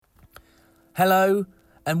Hello,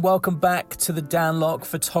 and welcome back to the Dan Locke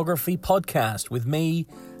Photography Podcast with me,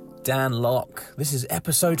 Dan Locke. This is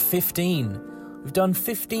episode 15. We've done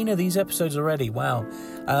 15 of these episodes already. Wow.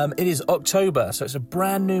 It is October, so it's a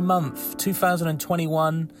brand new month,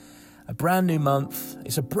 2021. A brand new month.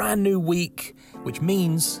 It's a brand new week, which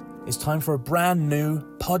means it's time for a brand new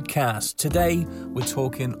podcast. Today, we're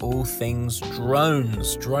talking all things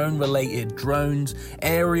drones, drone-related drones,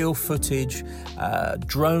 aerial footage,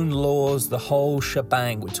 drone laws, the whole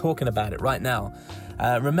shebang. We're talking about it right now.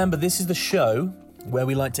 Remember, this is the show where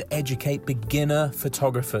we like to educate beginner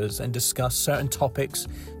photographers and discuss certain topics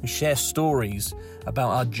and share stories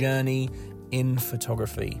about our journey in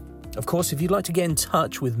photography. Of course, if you'd like to get in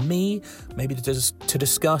touch with me, maybe to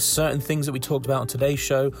discuss certain things that we talked about on today's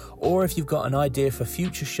show, or if you've got an idea for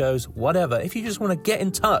future shows, whatever, if you just want to get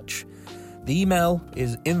in touch, the email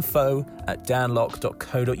is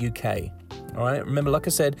info@danlocke.co.uk. All right, remember, like I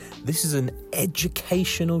said, this is an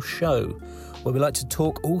educational show where we like to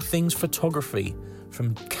talk all things photography,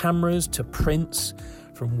 from cameras to prints,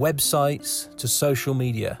 from websites to social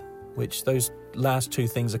media, which those last two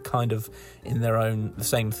things are kind of in their own the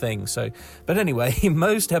same thing. But anyway, in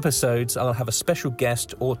most episodes I'll have a special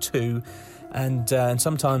guest or two, and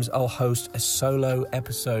sometimes I'll host a solo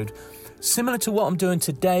episode similar to what I'm doing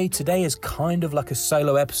today. Today is kind of like a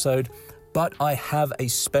solo episode, but I have a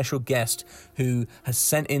special guest who has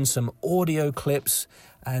sent in some audio clips,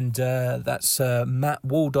 and that's Matt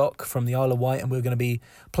Waldock from the Isle of Wight, and we're going to be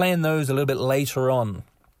playing those a little bit later on.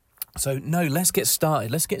 So, no, let's get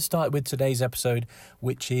started. Let's get started with today's episode,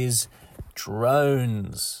 which is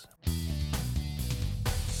drones.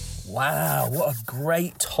 Wow, what a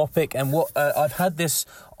great topic. And what I've had this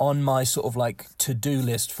on my sort of like to-do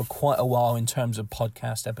list for quite a while in terms of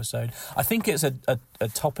podcast episode. I think it's a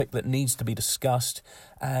topic that needs to be discussed.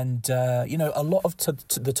 And, a lot of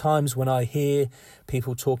the times when I hear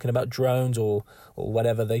people talking about drones or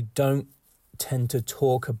whatever, they don't tend to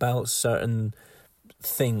talk about certain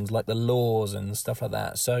things like the laws and stuff like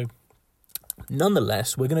that. So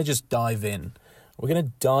nonetheless, we're going to just dive in. We're going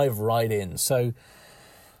to dive right in. So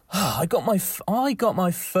I got my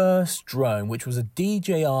first drone, which was a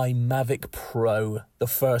DJI Mavic Pro, the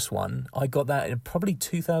first one. I got that in probably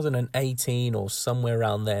 2018 or somewhere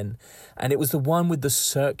around then. And it was the one with the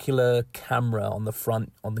circular camera on the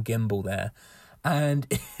front, on the gimbal there. And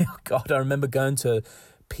God, I remember going to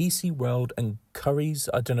PC World and Curry's.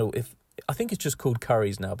 I think it's just called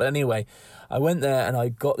Curry's now. But anyway, I went there and I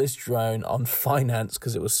got this drone on finance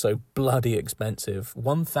because it was so bloody expensive.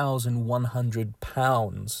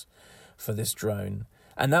 £1,100 for this drone.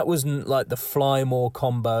 And that wasn't like the Fly More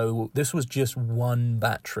combo. This was just one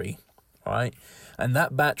battery, all right? And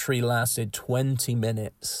that battery lasted 20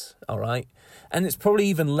 minutes, all right? And it's probably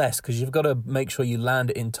even less because you've got to make sure you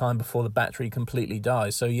land it in time before the battery completely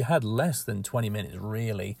dies. So you had less than 20 minutes,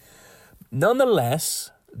 really.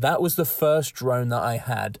 Nonetheless, that was the first drone that I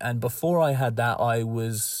had, and before I had that, I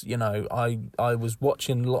was, I was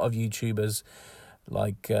watching a lot of YouTubers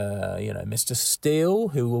like, Mr. Steele,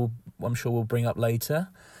 who I'm sure we'll bring up later,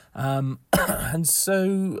 and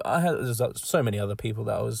so there's so many other people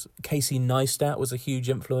that Casey Neistat was a huge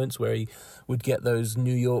influence, where he would get those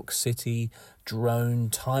New York City drone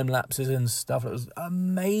time lapses and stuff. It was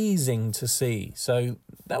amazing to see. So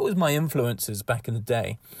that was my influences back in the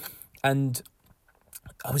day, and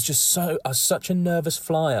I was such a nervous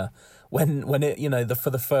flyer when it,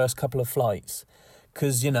 for the first couple of flights,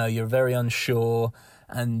 because, you're very unsure.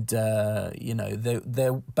 And,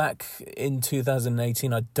 they're back in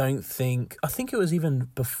 2018. I think it was even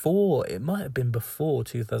before, it might have been before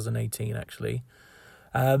 2018, actually.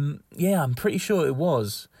 I'm pretty sure it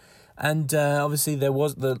was. And obviously there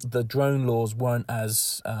was the drone laws weren't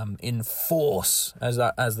as in force as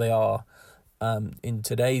they are in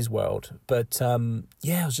today's world. But I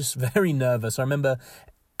was just very nervous. I remember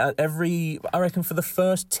I reckon for the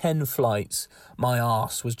first 10 flights, my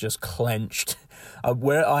arse was just clenched,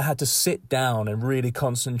 where I had to sit down and really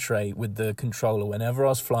concentrate with the controller. Whenever I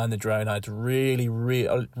was flying the drone, I had to really,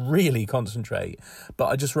 really, really concentrate. But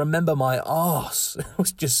I just remember my arse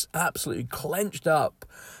was just absolutely clenched up,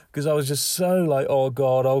 because I was just so like, oh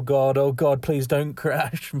God, please don't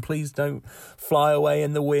crash, and please don't fly away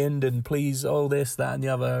in the wind, and please, this, that, and the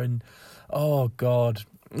other. And oh God,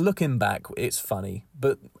 looking back, it's funny.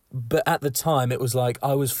 But at the time, it was like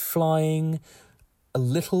I was flying a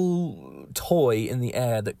little toy in the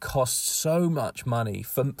air that cost so much money.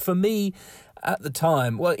 For me, at the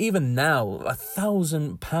time, well, even now,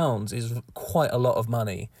 £1,000 is quite a lot of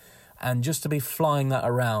money. And just to be flying that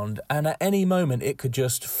around, and at any moment it could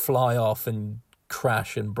just fly off and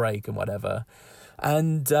crash and break and whatever.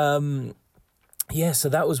 And yeah, so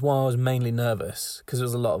that was why I was mainly nervous, because it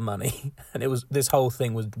was a lot of money, and this whole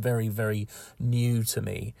thing was very, very new to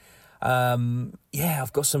me. Yeah,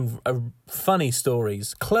 I've got some funny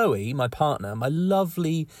stories. Chloe, my partner, my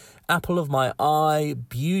lovely apple of my eye,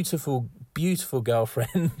 beautiful, beautiful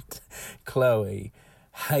girlfriend, Chloe,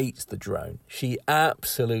 hates the drone. She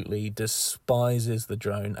absolutely despises the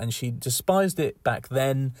drone, and she despised it back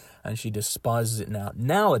then, and she despises it now.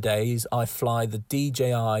 Nowadays, I fly the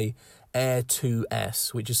DJI Air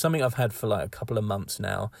 2S, which is something I've had for like a couple of months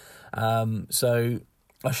now. So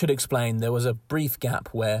I should explain, there was a brief gap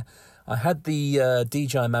where I had the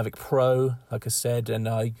DJI Mavic Pro, like I said, and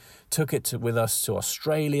I took it with us to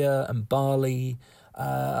Australia and Bali,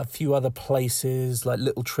 a few other places, like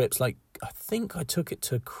little trips. Like I think I took it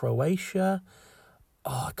to Croatia.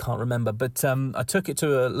 Oh, I can't remember, but I took it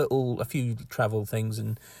to a few travel things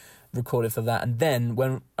and recorded for that. And then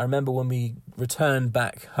I remember when we returned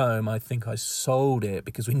back home, I think I sold it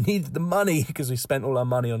because we needed the money, because we spent all our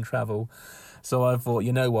money on travel. So I thought,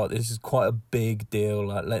 you know what, this is quite a big deal.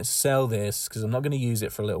 Like, let's sell this, because I'm not going to use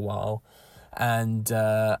it for a little while. And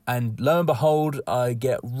lo and behold, I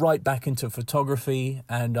get right back into photography,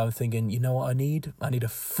 and I'm thinking, you know what I need? I need a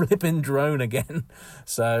flipping drone again.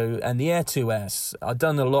 So, and the Air 2S, I've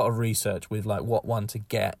done a lot of research with like what one to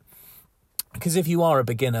get. Because if you are a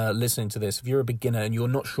beginner listening to this, if you're a beginner and you're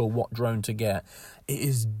not sure what drone to get, it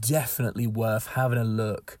is definitely worth having a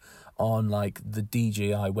look on like the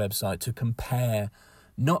DJI website to compare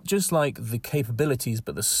not just like the capabilities,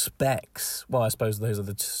 but the specs. Well, I suppose those are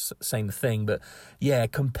the same thing, but yeah,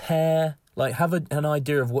 compare, like have an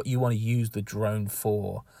idea of what you want to use the drone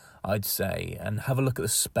for, I'd say, and have a look at the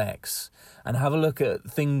specs, and have a look at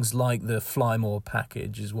things like the Fly More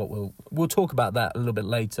package is what we'll talk about that a little bit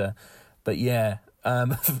later. But yeah,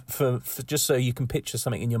 for just so you can picture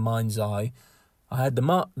something in your mind's eye, I had the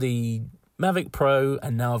Mavic Pro,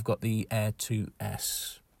 and now I've got the Air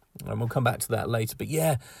 2S. And we'll come back to that later. But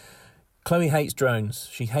yeah, Chloe hates drones.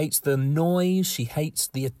 She hates the noise. She hates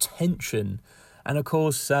the attention. And of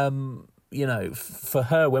course, you know, for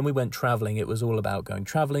her, when we went traveling, it was all about going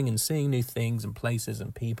traveling and seeing new things and places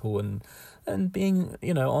and people and being,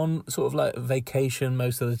 you know, on sort of like vacation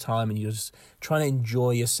most of the time, and you're just trying to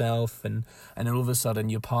enjoy yourself, and then all of a sudden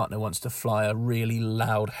your partner wants to fly a really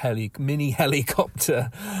loud mini helicopter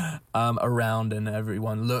around, and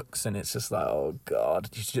everyone looks, and it's just like, oh God,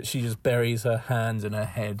 she just buries her hands in her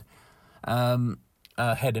head.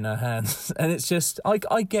 Head in her hands, and it's just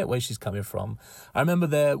I get where she's coming from. I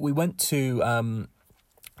remember we went to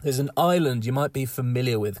there's an island you might be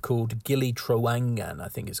familiar with called Gili Trawangan, I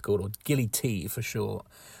think it's called, or Gili T for short,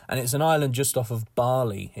 and it's an island just off of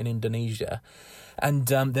Bali in Indonesia. And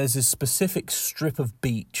there's this specific strip of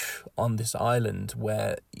beach on this island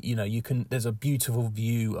where, you know, there's a beautiful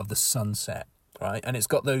view of the sunset, right? And it's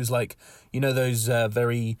got those, like, you know, those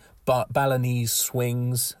very Balinese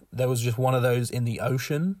swings. There was just one of those in the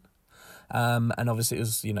ocean. And obviously it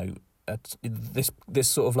was, you know, this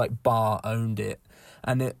sort of like bar owned it.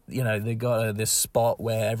 And it, you know, they got this spot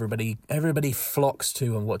where everybody flocks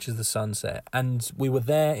to and watches the sunset. And we were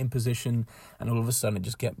there in position, and all of a sudden it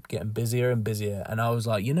just kept getting busier and busier. And I was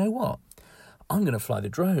like, you know what? I'm going to fly the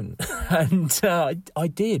drone. And I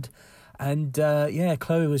did. And yeah,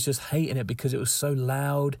 Chloe was just hating it because it was so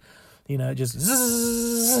loud, you know, just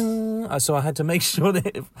zzz. So I had to make sure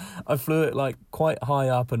that I flew it like quite high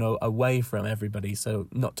up and away from everybody, so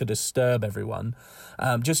not to disturb everyone.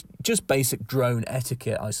 Just basic drone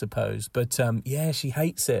etiquette, I suppose. But yeah, she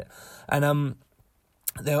hates it. And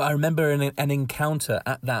I remember an encounter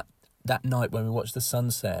at that night when we watched the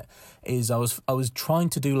sunset. I was trying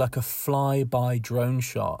to do like a flyby drone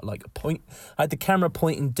shot, like I had the camera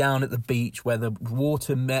pointing down at the beach where the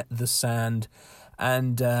water met the sand,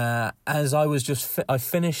 and as I was just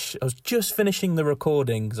finishing the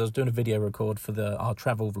recording, because I was doing a video record for our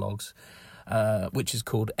travel vlogs, which is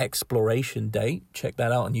called Exploration Date. Check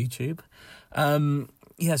that out on YouTube.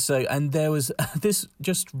 Yeah, so, and there was this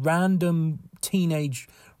just random teenage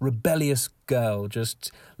rebellious girl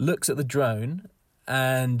just looks at the drone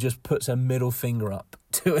and just puts her middle finger up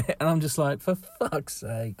to it, and I'm just like, for fuck's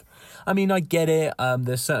sake. I mean, I get it.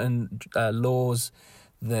 There's certain laws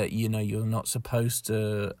that, you know, you're not supposed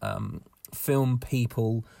to film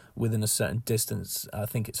people within a certain distance. I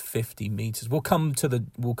think it's 50 meters. We'll come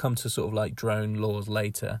to sort of like drone laws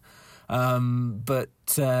later. But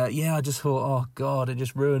yeah, I just thought, oh God, it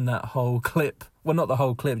just ruined that whole clip. Well, not the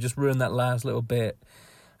whole clip, just ruined that last little bit.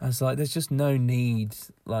 I was like, there's just no need.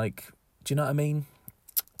 Like, do you know what I mean?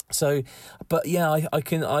 So, but yeah,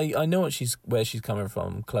 I know where she's coming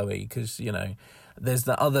from, Chloe, because, you know, there's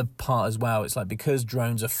the other part as well. It's like, because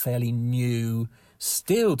drones are fairly new,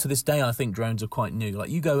 still to this day, I think drones are quite new.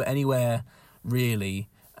 Like, you go anywhere really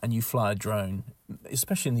and you fly a drone,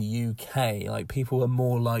 especially in the UK, like, people are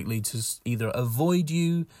more likely to either avoid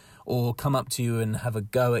you or come up to you and have a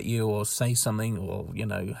go at you or say something, or, you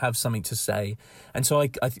know, have something to say. And so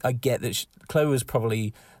I get that Chloe was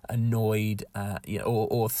probably annoyed at, you know,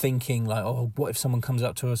 or thinking like, oh, what if someone comes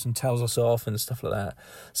up to us and tells us off and stuff like that.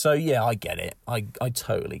 So yeah, I get it. I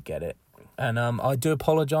totally get it. And I do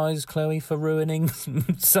apologise, Chloe, for ruining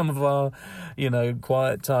some of our, you know,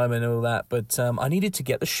 quiet time and all that. But I needed to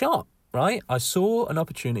get the shot, right? I saw an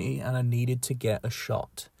opportunity and I needed to get a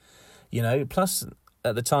shot. You know, plus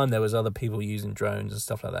at the time there was other people using drones and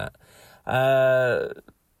stuff like that.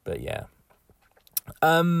 But yeah.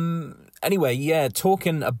 Anyway, yeah,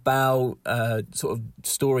 talking about sort of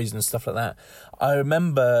stories and stuff like that. I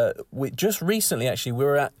remember just recently, actually, we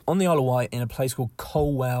were on the Isle of Wight in a place called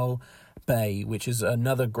Colwell Bay, which is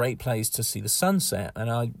another great place to see the sunset.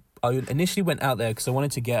 And I initially went out there because I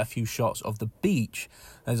wanted to get a few shots of the beach.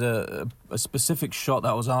 There's a specific shot that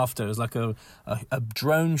I was after. It was like a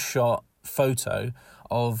drone shot photo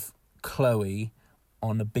of Chloe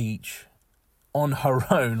on the beach on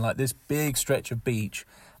her own, like this big stretch of beach.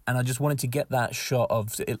 And I just wanted to get that shot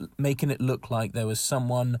of it, making it look like there was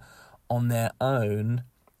someone on their own,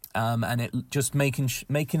 and it just making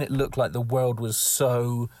it look like the world was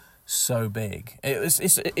so big.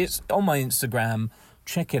 It's on my Instagram.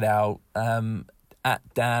 Check it out, at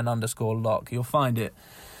Dan_Locke. You'll find it.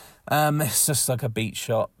 It's just like a beach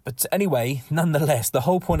shot. But anyway, nonetheless, the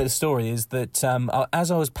whole point of the story is that as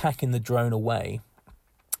I was packing the drone away,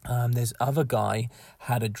 this other guy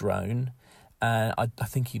had a drone, and I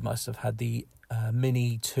think he must have had the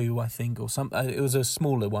Mini 2, I think, or something. It was a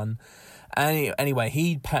smaller one. And anyway,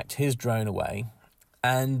 he packed his drone away,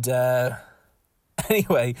 and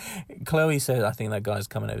anyway, Chloe said, I think that guy's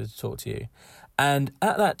coming over to talk to you. And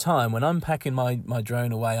at that time, when I'm packing my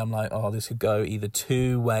drone away, I'm like, oh, this could go either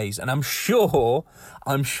two ways. And I'm sure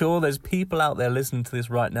there's people out there listening to this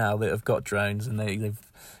right now that have got drones and they've,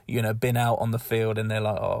 you know, been out on the field and they're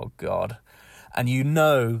like, oh, God. And you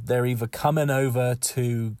know they're either coming over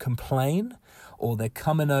to complain or they're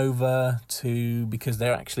coming over because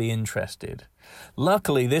they're actually interested.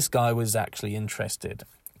 Luckily, this guy was actually interested.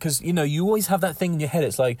 Because, you know, you always have that thing in your head.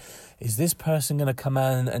 It's like, is this person going to come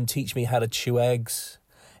in and teach me how to chew eggs?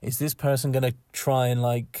 Is this person going to try and,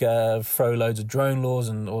 like, throw loads of drone laws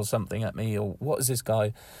or something at me? Or what is this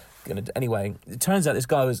guy going to do? Anyway, it turns out this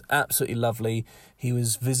guy was absolutely lovely. He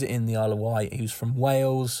was visiting the Isle of Wight. He was from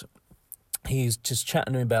Wales. He's just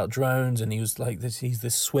chatting to me about drones. And he was like, he's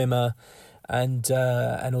this swimmer and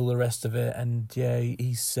all the rest of it. And, yeah,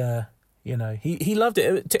 he's... you know, he loved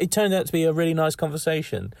it. It turned out to be a really nice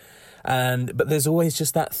conversation. But there's always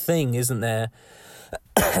just that thing, isn't there?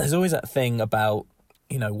 There's always that thing about,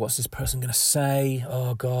 you know, what's this person going to say?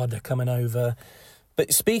 Oh, God, they're coming over.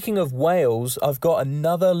 But speaking of Wales, I've got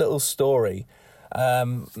another little story.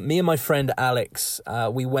 Me and my friend Alex,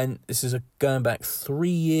 we went, this is going back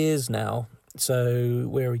 3 years now. So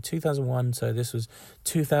where are we? 2001. So this was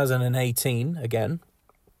 2018 again.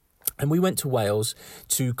 And we went to Wales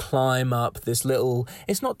to climb up this little,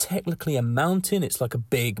 it's not technically a mountain, it's like a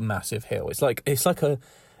big, massive hill.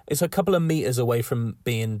 It's a couple of meters away from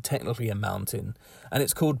being technically a mountain. And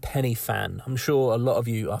it's called Pen y Fan. I'm sure a lot of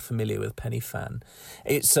you are familiar with Pen y Fan.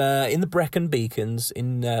 It's in the Brecon Beacons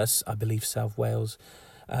in, I believe, South Wales.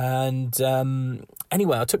 And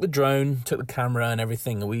anyway, I took the drone, took the camera and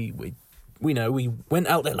everything. We went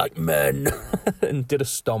out there like men and did a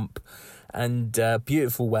stomp. And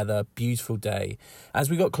beautiful weather, beautiful day. As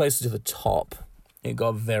we got closer to the top, it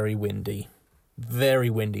got very windy.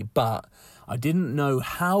 But I didn't know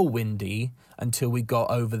how windy until we got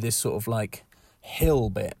over this sort of like hill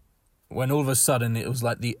bit. When all of a sudden it was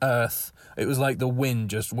like the earth, it was like the wind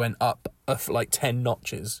just went up like 10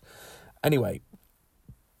 notches. Anyway,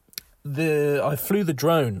 I flew the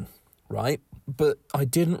drone, right? But I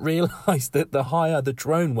didn't realise that the higher the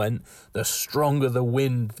drone went, the stronger the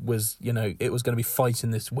wind was, you know, it was going to be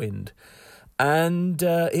fighting this wind. And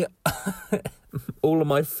all of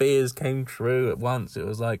my fears came true at once. It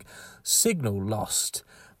was like, signal lost.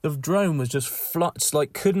 The drone was just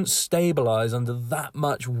like couldn't stabilise under that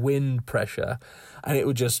much wind pressure. And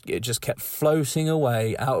it just kept floating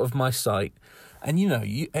away out of my sight. And, you know,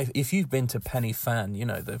 if you've been to Pen y Fan, you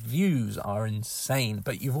know, the views are insane.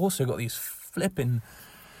 But you've also got these flipping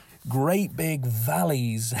great big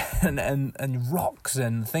valleys and rocks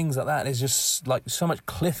and things like that. It's just like so much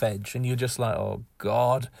cliff edge and you're just like, oh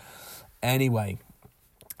God. Anyway,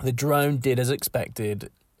 the drone did as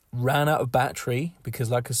expected, ran out of battery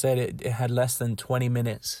because like I said, it had less than 20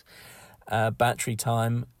 minutes. battery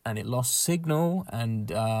time, and it lost signal,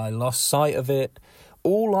 and I lost sight of it.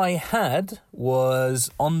 All I had was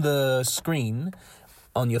on the screen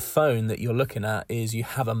on your phone that you're looking at is you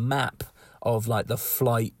have a map of like the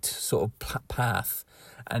flight sort of path,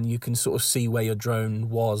 and you can sort of see where your drone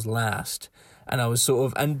was last. And I was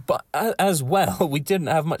but as well, we didn't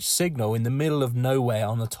have much signal in the middle of nowhere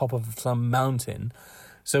on the top of some mountain.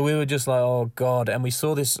 So we were just like, oh God. And we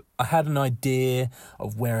saw this, I had an idea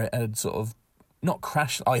of where it had sort of not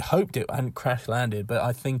crashed. I hoped it hadn't crash landed, but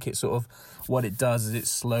I think it sort of, what it does is it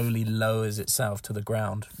slowly lowers itself to the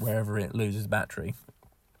ground wherever it loses battery.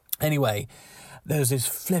 Anyway, there's this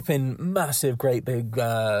flipping massive, great big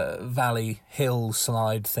valley hill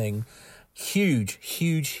slide thing.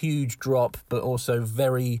 Huge drop, but also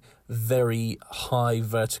very, very high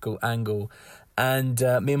vertical angle. And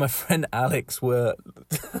me and my friend Alex were,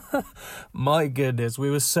 my goodness, we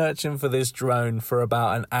were searching for this drone for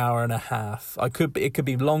about an hour and a half. It could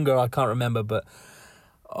be longer, I can't remember, but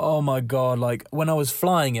oh my God, like when I was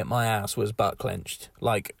flying it, my ass was butt clenched.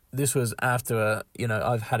 Like this was after,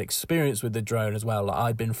 I've had experience with the drone as well. Like,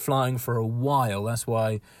 I'd been flying for a while. That's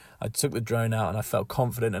why I took the drone out and I felt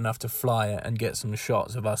confident enough to fly it and get some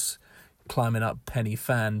shots of us climbing up Penny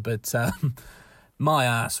Fan. But my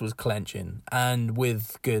ass was clenching, and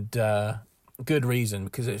with good reason,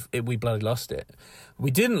 because we bloody lost it.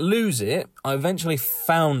 We didn't lose it. I eventually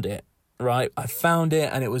found it, right? I found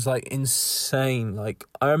it, and it was like insane. Like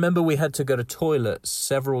I remember we had to go to toilet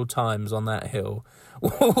several times on that hill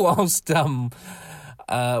whilst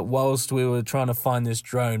we were trying to find this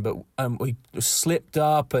drone, but we slipped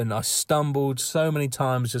up and I stumbled so many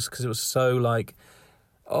times just because it was so like,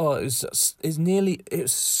 it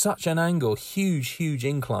was such an angle, huge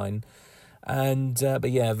incline, and but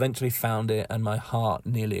yeah, eventually found it, and my heart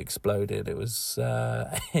nearly exploded. It was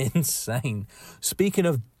insane. Speaking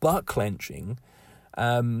of butt clenching,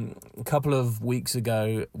 a couple of weeks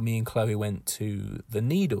ago, me and Chloe went to the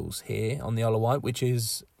Needles here on the Isle of Wight, which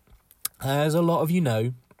is, as a lot of you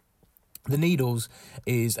know, the Needles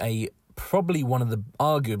is probably one of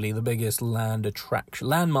arguably the biggest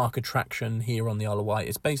landmark attraction here on the Isle of Wight.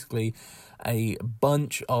 It's basically a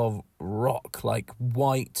bunch of rock, like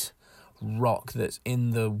white rock that's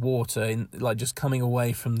in the water, like just coming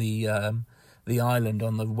away from the island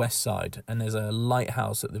on the west side, and there's a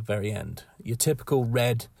lighthouse at the very end. Your typical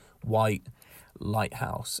red, white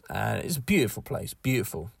lighthouse, and it's a beautiful place,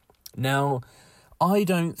 beautiful. Now, I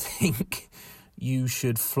don't think you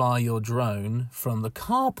should fly your drone from the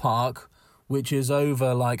car park, which is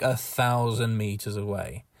over like 1,000 meters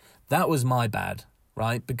away. That was my bad,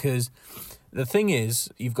 right? Because the thing is,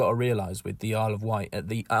 you've got to realise with the Isle of Wight, at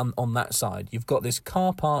the on that side, you've got this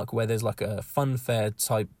car park where there's like a fun fair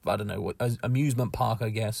type, I don't know, amusement park, I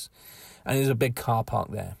guess, and there's a big car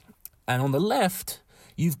park there. And on the left,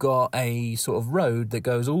 you've got a sort of road that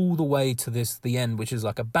goes all the way to the end, which is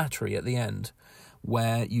like a battery at the end,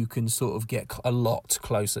 where you can sort of get a lot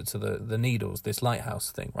closer to the Needles, this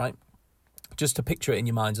lighthouse thing, right? Just to picture it in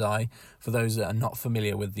your mind's eye for those that are not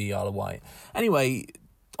familiar with the Isle of Wight. Anyway,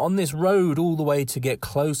 on this road all the way to get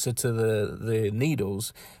closer to the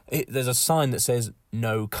Needles, there's a sign that says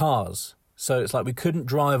no cars. So it's like we couldn't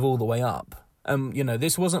drive all the way up.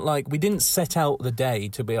 This wasn't like, we didn't set out the day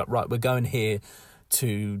to be like, right, we're going here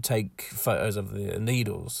to take photos of the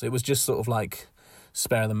Needles. It was just sort of like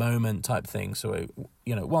spare of the moment type thing. So,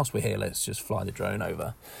 whilst we're here, let's just fly the drone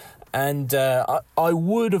over. And I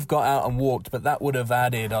would have got out and walked, but that would have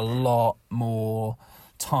added a lot more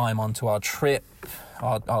time onto our trip,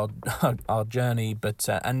 our journey. But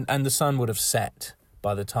and the sun would have set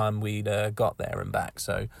by the time we'd got there and back.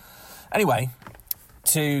 So anyway,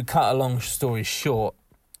 to cut a long story short,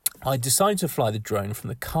 I decided to fly the drone from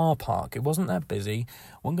the car park. It wasn't that busy.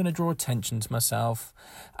 I wasn't going to draw attention to myself,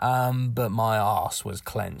 but my arse was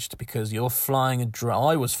clenched because you're flying a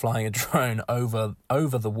drone. I was flying a drone over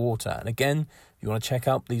the water. And again, if you want to check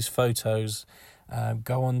out these photos,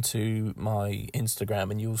 go on to my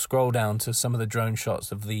Instagram and you'll scroll down to some of the drone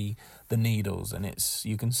shots of the Needles, and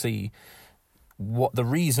you can see what the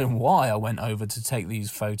reason why I went over to take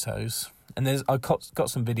these photos. And I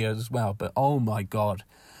got some videos as well, but oh my God.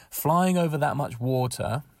 Flying over that much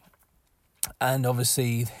water, and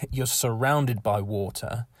obviously you're surrounded by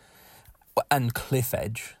water and cliff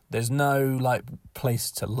edge. There's no like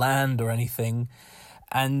place to land or anything.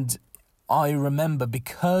 And I remember,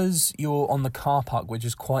 because you're on the car park, which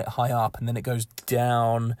is quite high up, and then it goes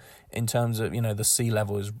down in terms of, the sea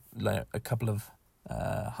level is like a couple of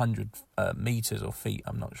 100 meters or feet,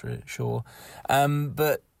 I'm not sure.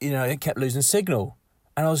 But, it kept losing signal.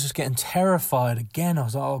 And I was just getting terrified again. I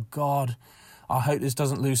was like, oh, God, I hope this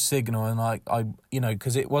doesn't lose signal. And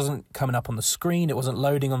because it wasn't coming up on the screen, it wasn't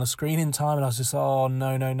loading on the screen in time, and I was just, oh,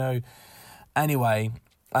 no. Anyway,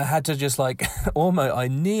 I had to just I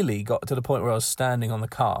nearly got to the point where I was standing on the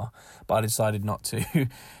car, but I decided not to.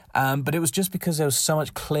 But it was just because there was so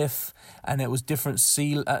much cliff, and it was different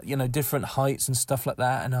different heights and stuff like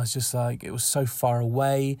that. And I was just it was so far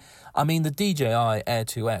away. I mean, the DJI Air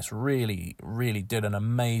 2S really, really did an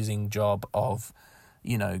amazing job of,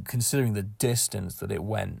 considering the distance that it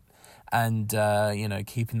went, and,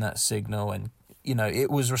 keeping that signal, and, it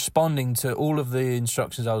was responding to all of the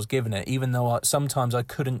instructions I was giving it, even though sometimes I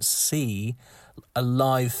couldn't see a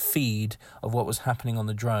live feed of what was happening on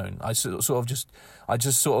the drone. I just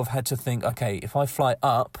had to think, okay, if I fly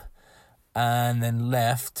up and then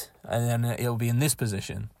left, and then it'll be in this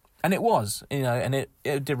position. And it was, and it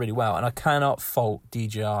did really well. And I cannot fault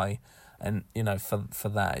DJI, and, for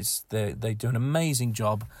that. They do an amazing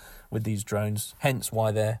job with these drones, hence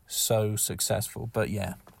why they're so successful. But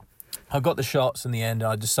yeah, I got the shots in the end,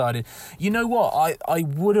 and I decided, you know what, I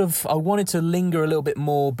wanted to linger a little bit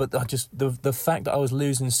more, but I just, the fact that I was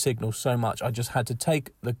losing signal so much, I just had to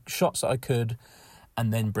take the shots that I could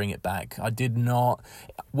and then bring it back. I did not,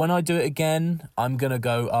 when I do it again, I'm going to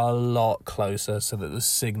go a lot closer so that the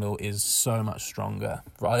signal is so much stronger,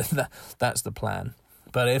 right? That's the plan.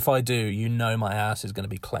 But if I do, my ass is going to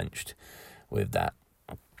be clenched with that.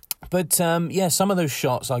 But some of those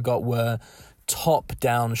shots I got were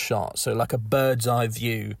top-down shots, so like a bird's eye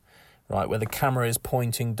view, right, where the camera is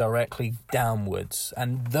pointing directly downwards.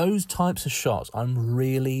 And those types of shots I'm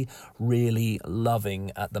really, really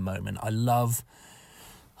loving at the moment. I love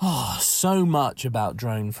so much about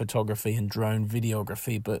drone photography and drone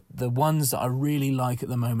videography, but the ones that I really like at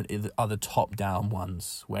the moment are the top-down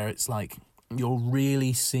ones, where it's like you're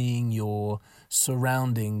really seeing your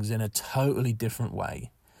surroundings in a totally different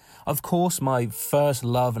way. Of course, my first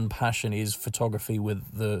love and passion is photography with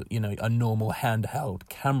a normal handheld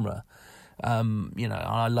camera.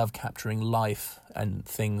 I love capturing life and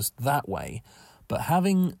things that way. But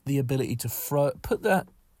having the ability to put that,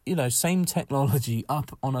 same technology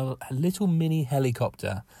up on a little mini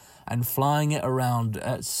helicopter and flying it around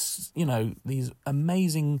at, these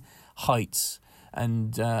amazing heights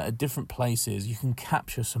and at different places, you can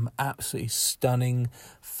capture some absolutely stunning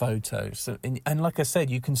photos. And like I said,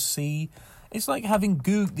 you can see, it's like having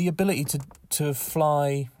the ability to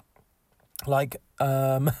fly like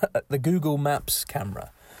the Google Maps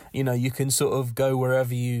camera. You can sort of go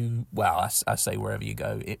wherever I say wherever you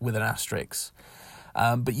go, with an asterisk.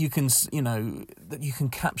 But you can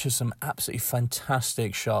capture some absolutely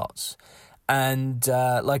fantastic shots. And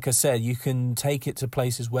like I said, you can take it to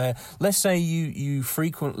places where, let's say you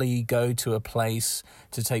frequently go to a place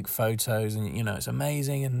to take photos, and, it's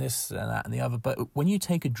amazing and this and that and the other. But when you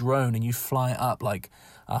take a drone and you fly up like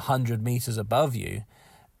 100 meters above you,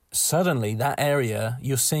 suddenly that area,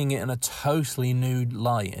 you're seeing it in a totally new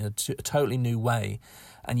light, in a totally new way.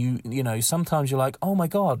 And sometimes you're like, oh my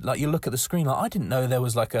God, like you look at the screen, like, I didn't know there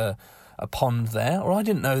was like a pond there, or I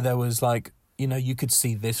didn't know there was like, you could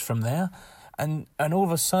see this from there. And all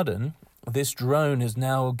of a sudden, this drone is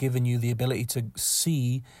now given you the ability to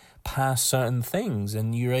see past certain things,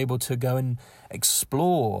 and you're able to go and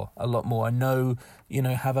explore a lot more and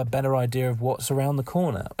have a better idea of what's around the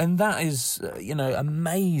corner. And that is,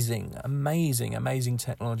 amazing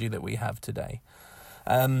technology that we have today.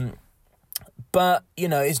 But,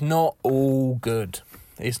 it's not all good.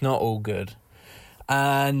 It's not all good.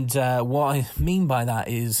 And what I mean by that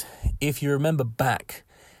is, if you remember back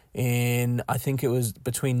in, I think it was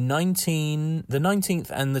between the 19th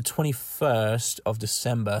and the 21st of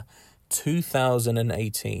December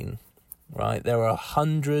 2018, right? There were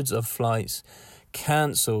hundreds of flights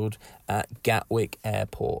cancelled at Gatwick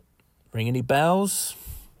Airport. Ring any bells?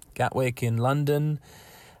 Gatwick in London.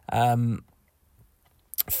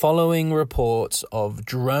 Following reports of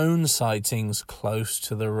drone sightings close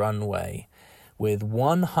to the runway, with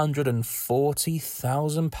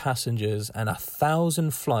 140,000 passengers and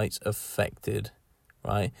 1,000 flights affected,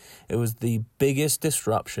 right? It was the biggest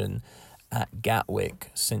disruption at Gatwick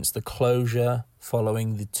since the closure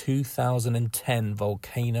following the 2010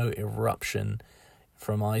 volcano eruption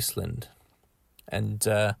from Iceland. And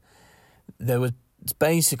there was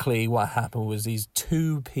basically, what happened was these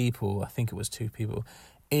two people,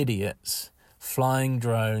 idiots,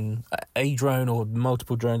 flying a drone or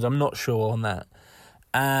multiple drones, I'm not sure on that.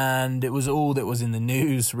 And it was all that was in the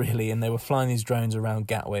news, really, and they were flying these drones around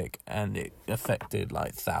Gatwick, and it affected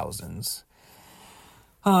like thousands.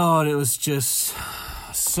 Oh, and it was just,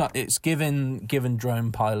 it's given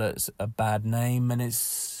drone pilots a bad name, and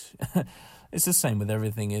it's it's the same with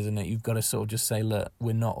everything, isn't it? You've got to sort of just say, look,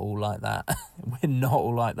 we're not all like that. We're not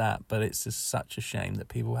all like that. But it's just such a shame that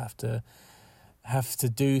people have to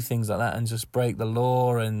do things like that and just break the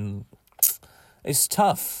law, and it's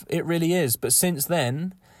tough. It really is. But since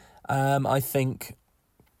then, I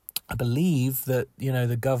believe that,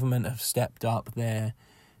 the government have stepped up their,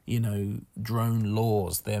 drone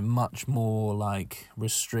laws. They're much more like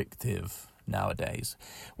restrictive nowadays,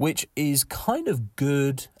 which is kind of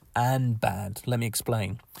good and bad. Let me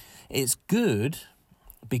explain. It's good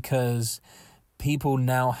because people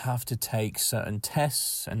now have to take certain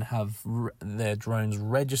tests and have their drones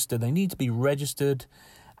registered. They need to be registered,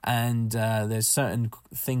 and there's certain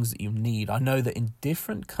things that you need. I know that in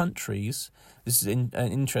different countries, this is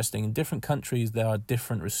interesting, in different countries there are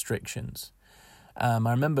different restrictions. I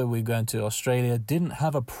remember we were going to Australia, didn't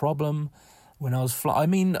have a problem when I was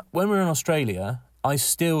when we were in Australia, I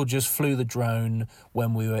still just flew the drone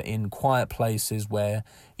when we were in quiet places where,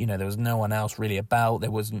 there was no one else really about.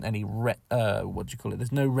 There wasn't any,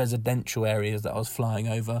 there's no residential areas that I was flying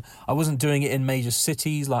over. I wasn't doing it in major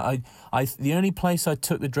cities. Like the only place I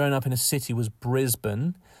took the drone up in a city was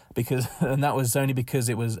Brisbane, and that was only because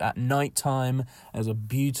it was at night time. It was a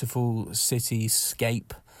beautiful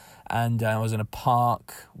cityscape, and I was in a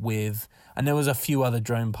park and there was a few other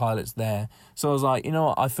drone pilots there. So I was like, you know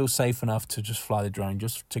what, I feel safe enough to just fly the drone,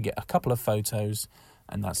 just to get a couple of photos,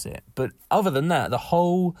 and that's it. But other than that, the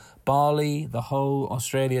whole Bali, the whole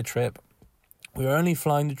Australia trip, we were only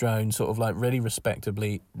flying the drone sort of like really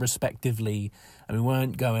respectively, and we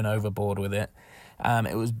weren't going overboard with it.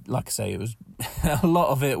 It was, like I say, it was a lot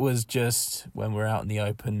of it was just when we're out in the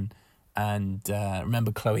open. And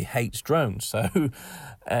remember, Chloe hates drones, so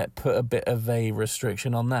put a bit of a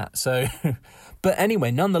restriction on that. So, but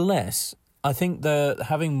anyway, nonetheless, I think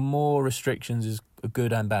having more restrictions is a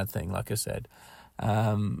good and bad thing. Like I said,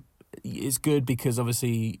 it's good because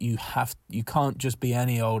obviously you can't just be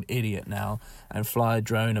any old idiot now and fly a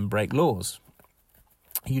drone and break laws.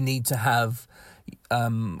 You need to have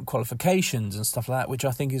qualifications and stuff like that, which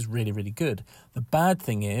I think is really, really good. The bad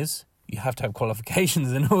thing is, you have to have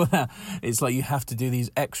qualifications and all that. It's like you have to do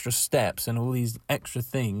these extra steps and all these extra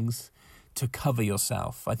things to cover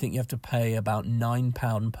yourself. I think you have to pay about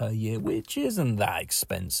 £9 per year, which isn't that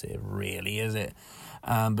expensive, really, is it?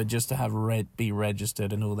 But just to have be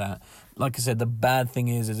registered and all that. Like I said, the bad thing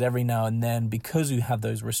is every now and then, because you have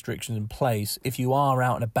those restrictions in place, if you are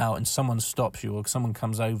out and about and someone stops you or someone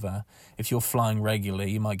comes over, if you're flying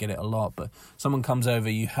regularly, you might get it a lot, but someone comes over,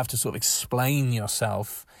 you have to sort of explain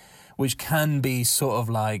yourself, which can be sort of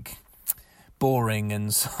like boring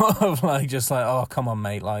and sort of like just like, oh, come on,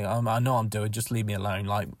 mate, like I know what I'm doing, just leave me alone.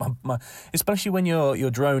 Like especially when your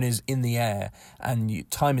drone is in the air and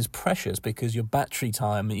time is precious because your battery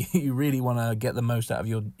time, you really want to get the most out of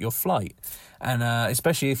your flight, and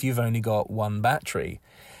especially if you've only got one battery.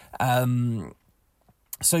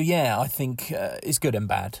 So yeah, I think it's good and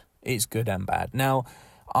bad. It's good and bad. Now,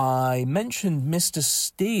 I mentioned Mr.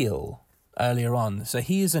 Steele earlier on. So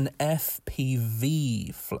he is an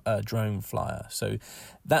FPV drone flyer. So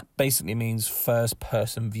that basically means first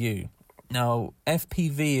person view. Now,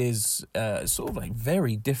 FPV is sort of like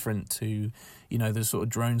very different to, the sort of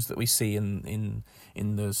drones that we see in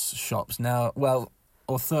the shops. Now, well,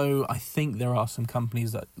 although I think there are some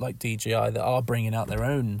companies that like DJI that are bringing out their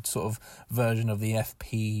own sort of version of the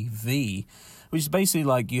FPV, which is basically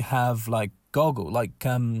like you have like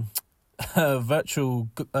virtual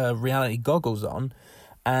reality goggles on,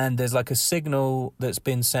 and there's like a signal that's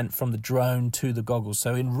been sent from the drone to the goggles.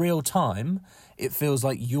 So in real time, it feels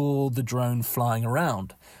like you're the drone flying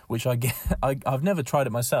around, which I've never tried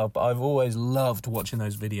it myself, but I've always loved watching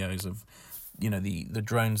those videos of, the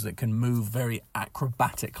drones that can move very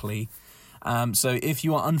acrobatically. So if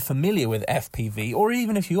you are unfamiliar with FPV, or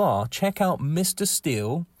even if you are, check out Mr.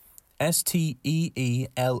 Steele, Steele,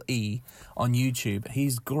 on YouTube.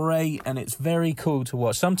 He's great and it's very cool to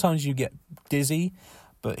watch. Sometimes you get dizzy,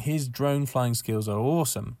 but his drone flying skills are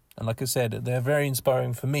awesome. And like I said, they're very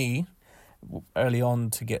inspiring for me early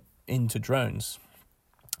on to get into drones.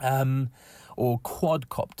 Or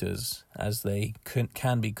quadcopters, as they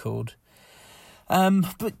can be called.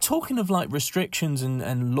 But talking of like restrictions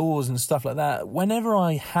and laws and stuff like that, whenever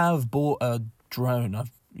I have bought a drone,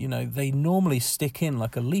 they normally stick in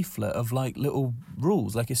like a leaflet of like little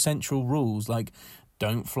rules, like essential rules, like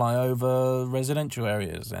don't fly over residential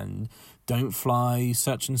areas and don't fly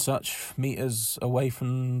such and such meters away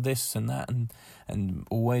from this and that, and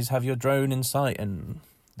always have your drone in sight and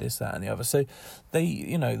this, that and the other. So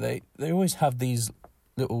they always have these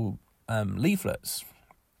little leaflets.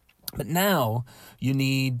 But now you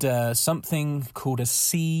need something called a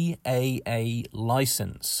CAA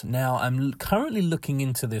license. Now, I'm currently looking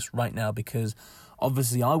into this right now because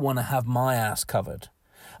obviously I want to have my ass covered.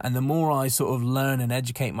 And the more I sort of learn and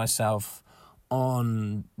educate myself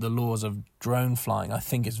on the laws of drone flying, I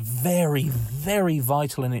think it's very, very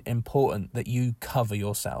vital and important that you cover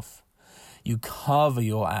yourself. You cover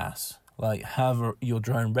your ass. Like, have your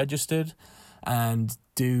drone registered and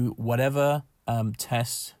do whatever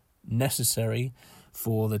tests necessary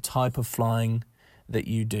for the type of flying that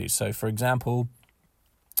you do. So, for example,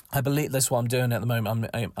 I believe that's what I'm doing at the moment.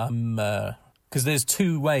 I'm because there's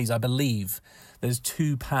two ways, I believe. There's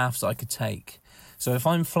two paths I could take. So if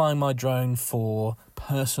I'm flying my drone for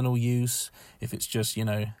personal use, if it's just,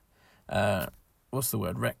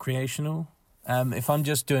 recreational? If I'm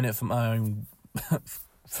just doing it for my own,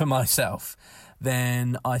 for myself,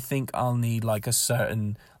 then I think I'll need like a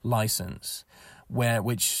certain license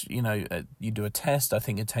which you do a test. I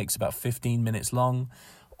think it takes about 15 minutes long.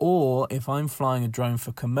 Or if I'm flying a drone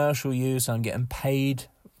for commercial use, I'm getting paid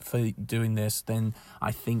for doing this, then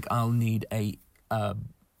I think I'll need a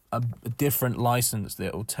different license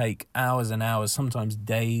that will take hours and hours, sometimes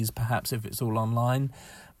days, perhaps if it's all online.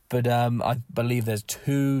 But I believe there's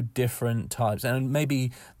two different types, and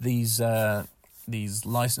maybe these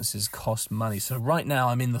licenses cost money. So right now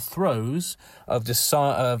I'm in the throes of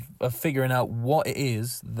figuring out what it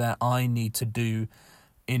is that I need to do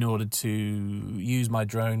in order to use my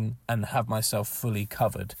drone and have myself fully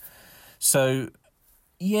covered. So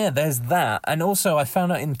yeah, there's that. And also I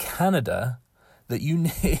found out in Canada that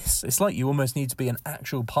it's like you almost need to be an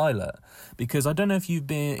actual pilot, because I don't know if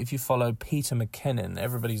you follow Peter McKinnon.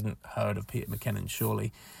 Everybody's heard of Peter McKinnon,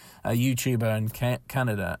 surely, a YouTuber in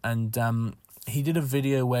Canada, and he did a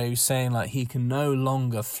video where he was saying like he can no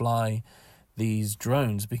longer fly these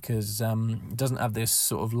drones because it doesn't have this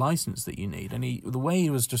sort of license that you need. And the way he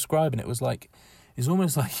was describing it was like, it's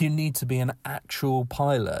almost like you need to be an actual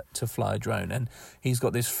pilot to fly a drone. And he's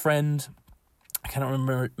got this friend, I cannot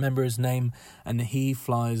remember his name, and he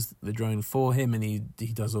flies the drone for him, and he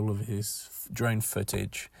does all of his drone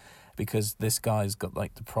footage, because this guy's got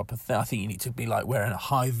like the proper thing. I think you need to be like wearing a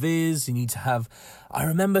high vis. You need to have, I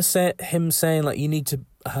remember him saying like you need to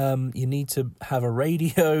have a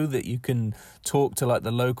radio that you can talk to like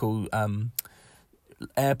the local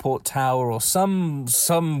airport tower or some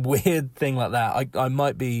weird thing like that. I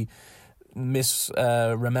might be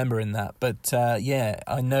remembering that, but yeah,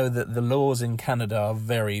 I know that the laws in Canada are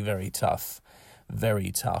very, very tough,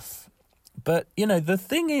 very tough. But the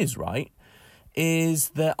thing is, right,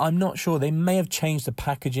 is that I'm not sure, they may have changed the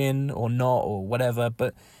packaging or not or whatever,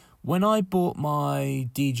 but when I bought my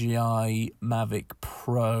DJI Mavic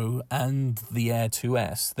Pro and the Air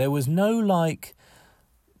 2S, there was no like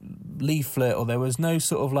leaflet, or there was no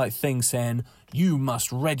sort of like thing saying you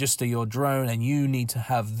must register your drone and you need to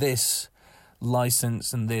have this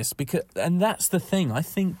license and this, and that's the thing. I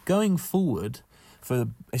think going forward,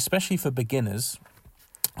 especially for beginners,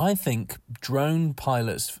 I think drone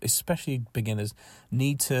pilots, especially beginners,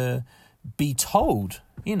 need to be told,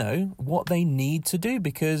 what they need to do,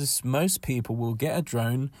 because most people will get a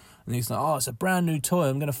drone and it's like, oh, it's a brand new toy,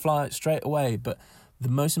 I'm going to fly it straight away. But the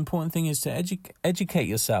most important thing is to educate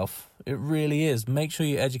yourself. It really is. Make sure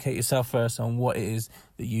you educate yourself first on what it is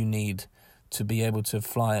that you need to be able to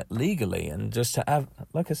fly it legally, and just to have,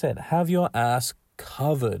 like I said, have your ass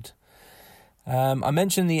covered. I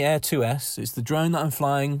mentioned the Air 2S. It's the drone that I'm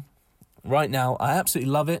flying right now. I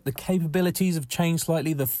absolutely love it. The capabilities have changed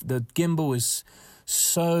slightly. The gimbal is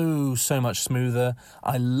so much smoother.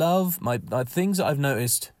 I love my things that I've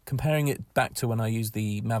noticed, comparing it back to when I used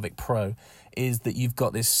the Mavic Pro, is that you've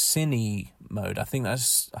got this cine mode. I think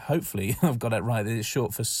that's, hopefully I've got it right, it's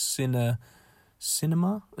short for cinema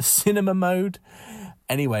mode.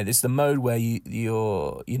 Anyway, this is the mode where you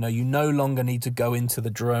no longer need to go into the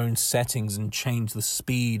drone settings and change the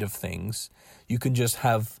speed of things. You can just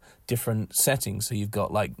have different settings. So you've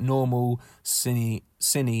got like normal,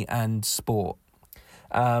 cine, and sport.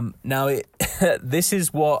 Now this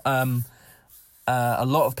is what a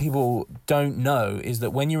lot of people don't know, is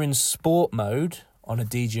that when you're in sport mode on a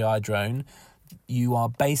DJI drone, you are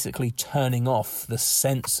basically turning off the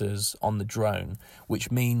sensors on the drone, which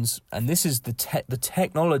means, and this is the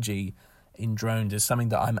technology in drones is something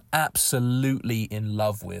that I'm absolutely in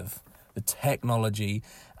love with. The technology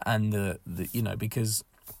and the because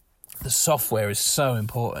the software is so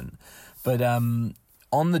important. But on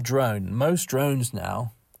the drone, most drones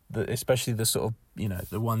now, especially the sort of,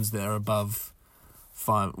 the ones that are above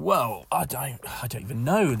 5, well, I don't even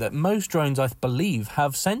know, that most drones, I believe,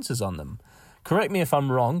 have sensors on them. Correct me if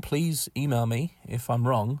I'm wrong. Please email me if I'm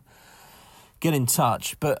wrong. Get in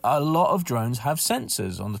touch. But a lot of drones have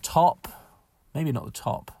sensors on the top. Maybe not the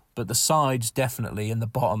top, but the sides definitely, and the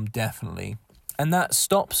bottom definitely. And that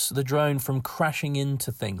stops the drone from crashing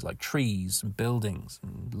into things like trees and buildings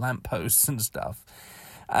and lampposts and stuff.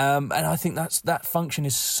 And I think that function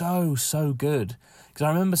is so good. Because I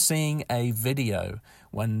remember seeing a video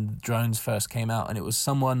when drones first came out, and it was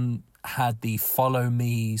someone had the follow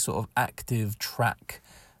me sort of active track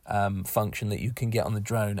function that you can get on the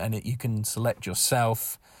drone, and you can select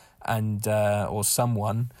yourself and or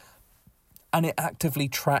someone, and it actively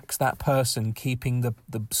tracks that person, keeping the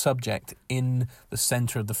subject in the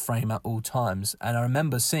center of the frame at all times. And I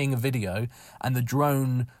remember seeing a video, and the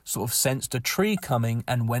drone sort of sensed a tree coming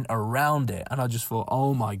and went around it. And I just thought,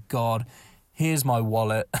 oh my God, here's my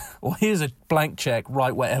wallet, or here's a blank check,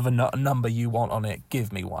 write whatever number you want on it,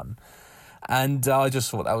 give me one. And I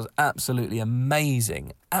just thought that was absolutely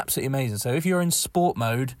amazing. Absolutely amazing. So if you're in sport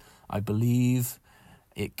mode, I believe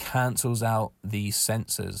it cancels out the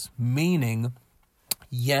sensors, meaning,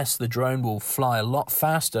 yes, the drone will fly a lot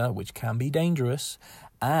faster, which can be dangerous,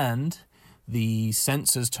 and the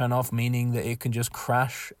sensors turn off, meaning that it can just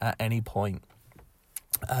crash at any point.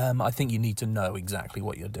 I think you need to know exactly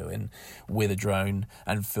what you're doing with a drone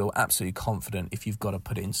and feel absolutely confident if you've got to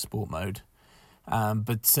put it in sport mode. Cine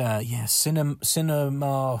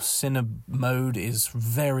mode is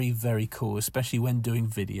very, very cool, especially when doing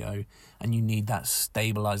video and you need that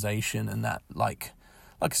stabilization and that like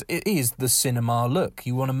it is the cinema look.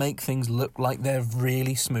 You want to make things look like they're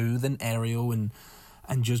really smooth and aerial and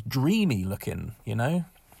just dreamy looking, you know.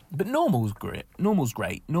 But normal's great.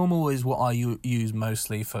 Normal is what I use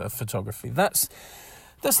mostly for photography. That's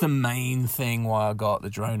the main thing why I got the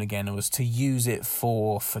drone again, was to use it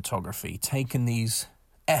for photography, taking these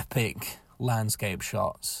epic landscape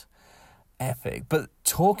shots. Epic. But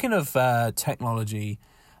talking of technology,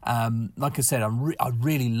 like I said, I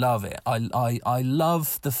really love it. I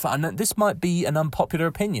love the fact, and this might be an unpopular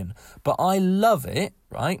opinion, but I love it,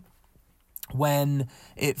 right, when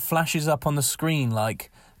it flashes up on the screen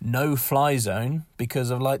like no fly zone, because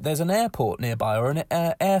of like there's an airport nearby or an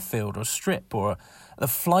airfield or a strip, or the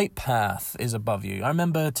flight path is above you. I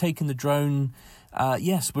remember taking the drone,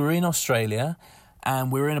 we were in Australia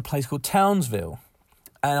and we were in a place called Townsville,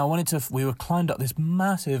 and we were climbed up this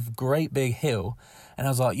massive, great big hill, and I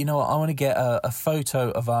was like, you know what, I want to get a photo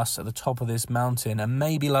of us at the top of this mountain and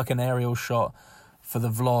maybe like an aerial shot for the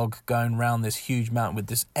vlog going around this huge mountain with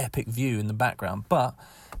this epic view in the background. But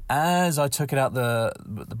as I took it out the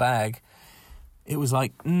bag, it was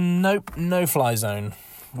like, nope, no fly zone,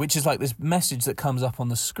 which is like this message that comes up on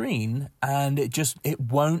the screen, and it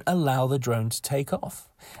won't allow the drone to take off.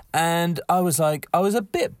 And I was a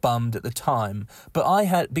bit bummed at the time, but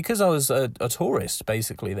because I was a tourist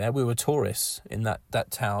basically there, we were tourists in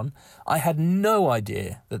that town, I had no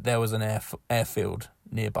idea that there was an airfield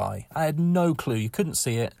nearby. I had no clue. You couldn't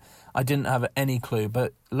see it. I didn't have any clue,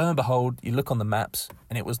 but lo and behold, you look on the maps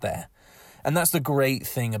and it was there. And that's the great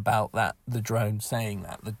thing about the drone saying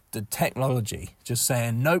that, the technology just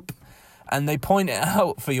saying nope, and they point it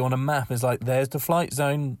out for you on a map. It's like, there's the flight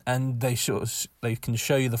zone, and they can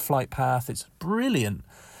show you the flight path. It's brilliant.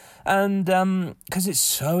 And because it's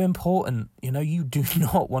so important, you know, you do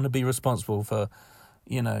not want to be responsible for,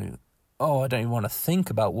 you know, I don't even want to think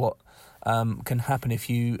about what can happen if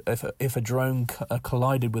a drone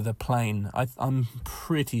collided with a plane. I'm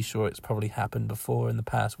pretty sure it's probably happened before in the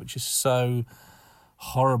past, which is so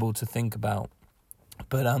horrible to think about.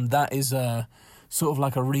 But that is sort of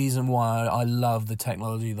like a reason why I love the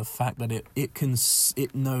technology. The fact that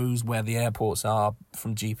it knows where the airports are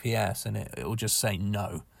from GPS, and it will just say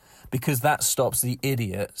no, because that stops the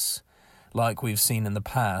idiots, like we've seen in the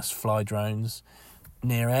past, fly drones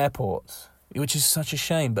near airports, which is such a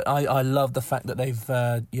shame. But I love the fact that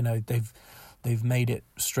they've made it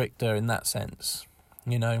stricter in that sense.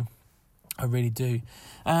 You know, I really do.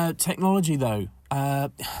 Technology though,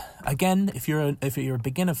 again, if you're a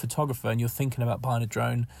beginner photographer and you're thinking about buying a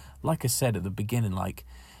drone, like I said at the beginning, like,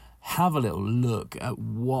 have a little look at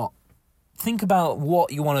think about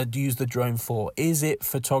what you want to use the drone for. Is it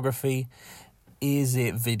photography? Is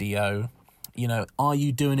it video? You know, are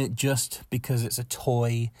you doing it just because it's a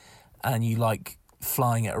toy and you like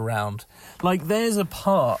flying it around? Like, there's a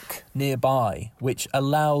park nearby which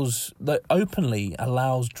openly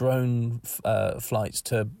allows drone flights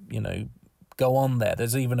to, you know, go on there.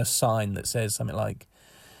 There's even a sign that says something like,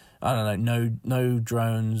 I don't know, no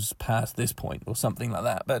drones past this point or something like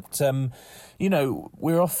that. But, you know,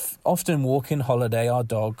 we're often walking holiday, our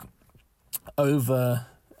dog, over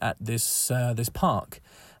at this park.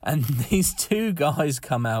 And these two guys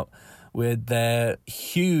come out with their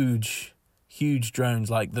huge drones,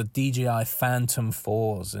 like the DJI Phantom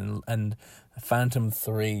 4s and Phantom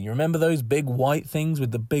 3. You remember those big white things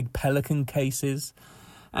with the big Pelican cases?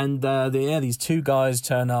 And these two guys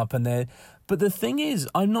turn up, and but the thing is,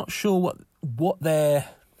 I'm not sure what they're,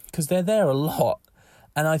 because they're there a lot,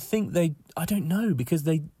 and I think I don't know, because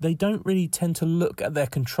they don't really tend to look at their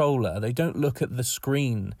controller. They don't look at the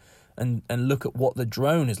screen and look at what the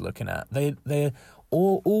drone is looking at. They're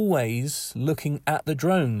always looking at the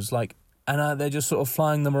drones, like, and they're just sort of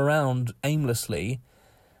flying them around aimlessly,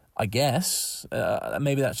 I guess.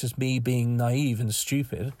 Maybe that's just me being naive and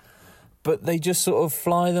stupid. But they just sort of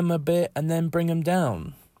fly them a bit and then bring them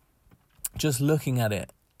down. Just looking at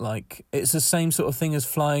it. Like, it's the same sort of thing as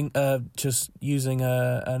flying, just using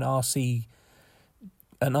an RC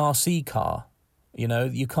car. You know,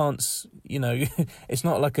 you can't, it's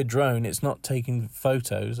not like a drone. It's not taking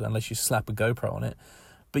photos unless you slap a GoPro on it.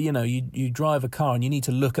 But, you drive a car and you need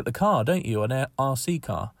to look at the car, don't you? An RC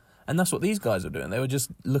car. And that's what these guys are doing. They were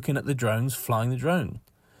just looking at the drones, flying the drone.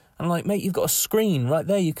 And I'm like, mate, you've got a screen right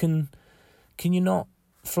there. Can you not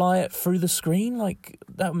fly it through the screen? Like,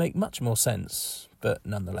 that would make much more sense. But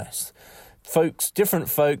nonetheless,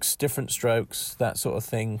 different different strokes, that sort of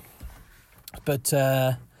thing. But,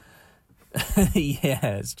 yeah,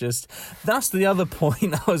 it's just, that's the other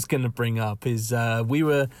point I was going to bring up is we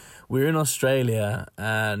were in Australia,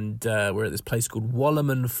 and we're at this place called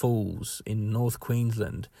Wallerman Falls in North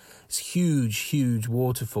Queensland. It's huge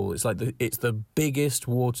waterfall. It's like it's the biggest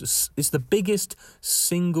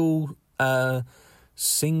single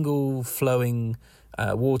flowing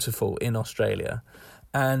waterfall in Australia.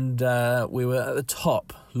 And we were at the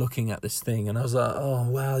top looking at this thing, and I was like, oh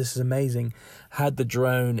wow, this is amazing. Had the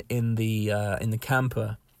drone in the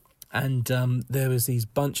camper, and there was these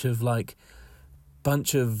bunch of I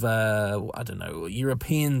don't know,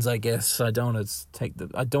 Europeans, I guess. I don't want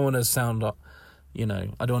to sound, I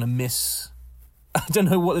don't want to miss, I don't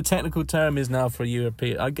know what the technical term is now for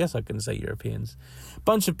European. I guess I can say Europeans.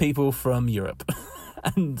 Bunch of people from Europe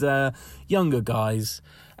and younger guys,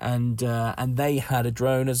 and they had a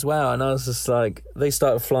drone as well, and I was just like, they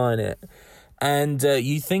started flying it. And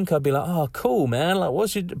you think I'd be like, oh, cool, man. Like,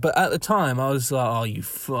 but at the time, I was like, oh, you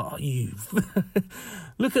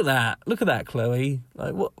look at that, Chloe.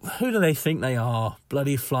 Like, who do they think they are?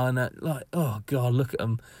 Bloody flying that, like, oh, God, look at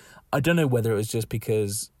them. I don't know whether it was just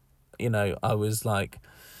because, I was, like,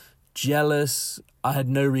 jealous. I had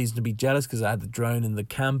no reason to be jealous because I had the drone in the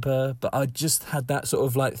camper, but I just had that sort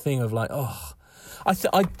of, like, thing of, like, oh. I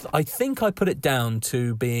think I put it down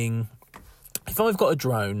to being, if I've got a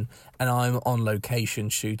drone and I'm on location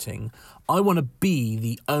shooting, I want to be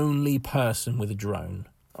the only person with a drone,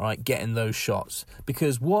 all right, getting those shots.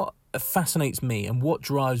 Because what fascinates me and what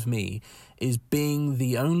drives me is being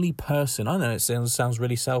the only person. I know it sounds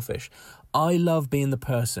really selfish. I love being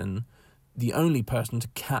the only person to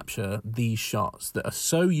capture these shots that are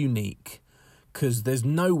so unique, because there's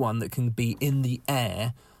no one that can be in the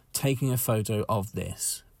air taking a photo of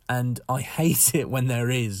this. And I hate it when there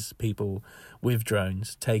is people with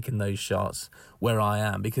drones taking those shots where I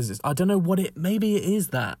am, because I don't know maybe it is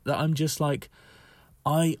that I'm just like,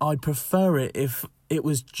 I'd prefer it if it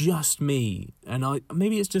was just me, and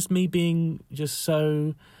maybe it's just me being just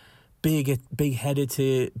so big-headed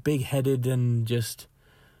and just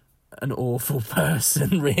an awful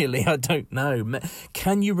person, really. I don't know.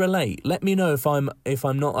 Can you relate? Let me know if I'm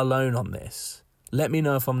not alone on this. Let me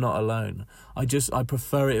know if I'm not alone. I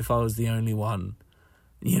prefer it if I was the only one.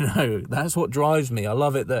 That's what drives me. I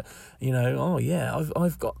love it that, oh yeah,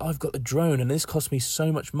 I've got the drone and this cost me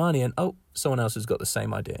so much money, and oh, someone else has got the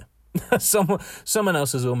same idea. Someone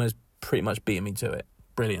else has almost pretty much beaten me to it.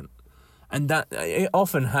 Brilliant. And that it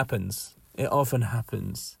often happens. We're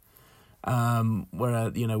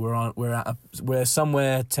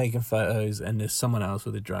somewhere taking photos and there's someone else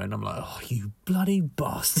with a drone. I'm like, oh, you bloody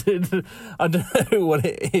bastard. I don't know what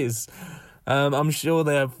it is. I'm sure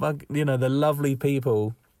they're they're lovely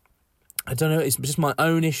people. I don't know, it's just my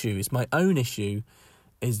own issue. It's my own issue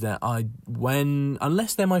is that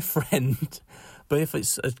unless they're my friend, but if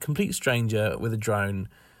it's a complete stranger with a drone,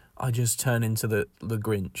 I just turn into the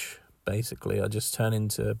Grinch, basically. I just turn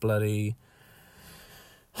into bloody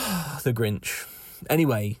the Grinch.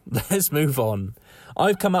 Anyway, let's move on.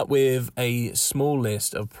 I've come up with a small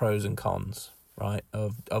list of pros and cons, right,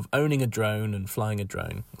 of owning a drone and flying a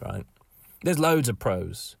drone, right? There's loads of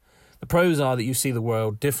pros. The pros are that you see the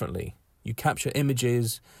world differently. You capture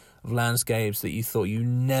images of landscapes that you thought you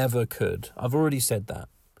never could. I've already said that,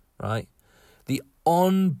 right? The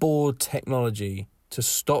onboard technology to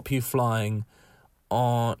stop you flying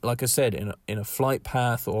on, like I said, in a flight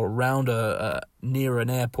path or around near an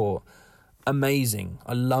airport. Amazing.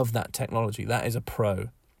 I love that technology. That is a pro.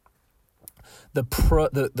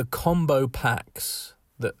 The combo packs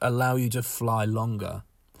that allow you to fly longer,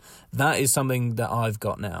 that is something that I've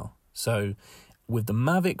got now. So with the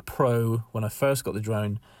Mavic Pro, when I first got the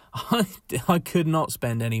drone, I could not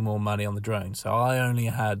spend any more money on the drone. So I only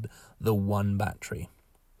had the one battery,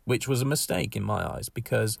 which was a mistake in my eyes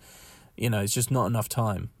because, it's just not enough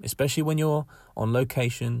time, especially when you're on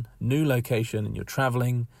location, new location, and you're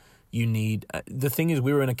traveling. You need, the thing is,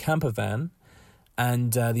 we were in a camper van,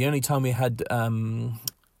 and the only time we had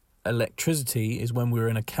electricity is when we were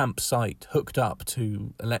in a campsite hooked up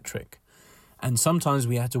to electric. And sometimes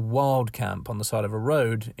we had to wild camp on the side of a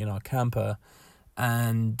road in our camper.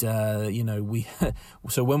 And,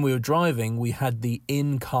 so when we were driving, we had the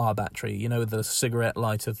in-car battery, the cigarette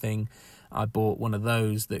lighter thing. I bought one of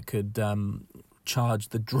those that could charge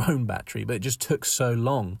the drone battery, but it just took so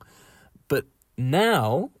long. But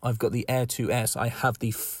now I've got the Air 2S. I have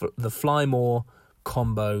the Fly More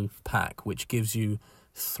combo pack, which gives you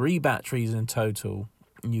 3 batteries in total,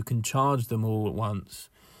 and you can charge them all at once.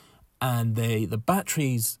 And the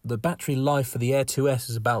battery life for the Air 2S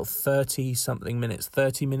is about 30 minutes.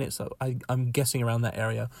 I'm guessing around that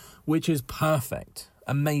area, which is perfect.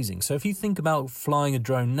 Amazing. So if you think about flying a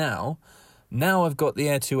drone now I've got the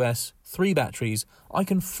Air 2S, 3 batteries. I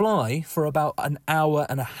can fly for about an hour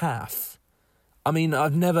and a half. I mean,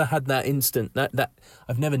 I've never had that instant, that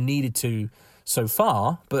I've never needed to so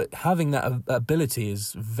far, but having that ability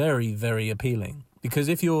is very, very appealing. Because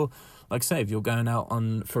if you're, like say, if you're going out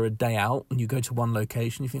for a day out and you go to one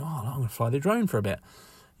location, you think, I'm going to fly the drone for a bit.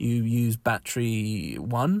 You use battery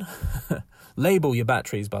 1. Label your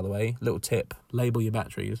batteries, by the way. Little tip, label your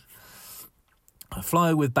batteries. I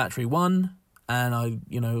fly with battery 1 and I,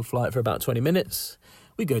 fly it for about 20 minutes.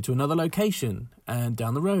 We go to another location and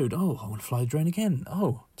down the road, I want to fly the drone again.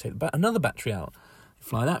 Take another battery out.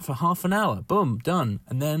 Fly that for half an hour. Boom, done.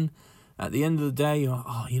 And then at the end of the day, you're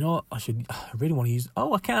like, you know what? I really want to use,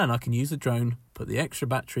 I can use the drone, put the extra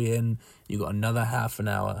battery in. You got another half an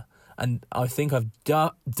hour. And I think I've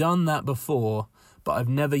done that before, but I've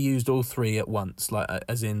never used all 3 at once, like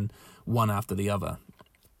as in one after the other.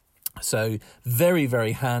 So very,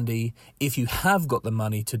 very handy. If you have got the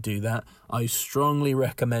money to do that, I strongly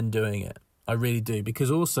recommend doing it. I really do, because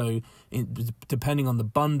also depending on the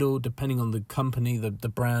bundle, depending on the company, the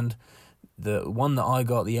brand, the one that I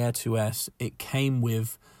got, the Air 2S, it came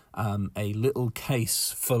with a little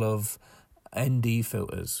case full of ND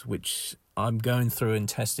filters, which I'm going through and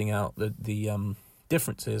testing out the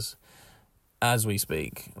differences as we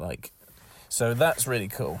speak. So that's really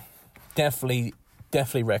cool. Definitely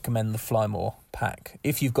recommend the Fly More pack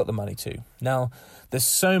if you've got the money to. Now, there's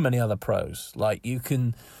so many other pros. Like you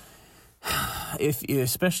can,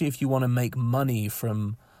 especially if you want to make money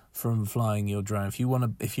from flying your drone. If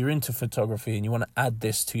you're into photography and you want to add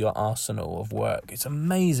this to your arsenal of work, it's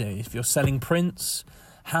amazing. If you're selling prints,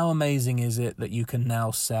 how amazing is it that you can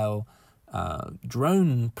now sell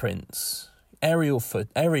drone prints, aerial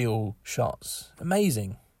shots?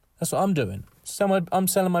 Amazing. That's what I'm doing. So I'm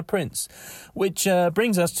selling my prints, which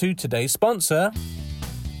brings us to today's sponsor.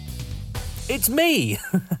 It's me.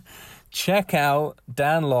 Check out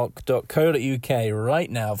danlock.co.uk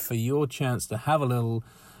right now for your chance to have a little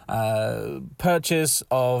purchase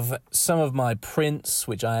of some of my prints,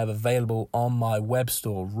 which I have available on my web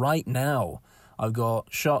store right now. I've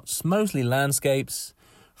got shots, mostly landscapes,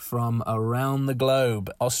 from around the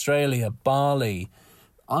globe. Australia, Bali,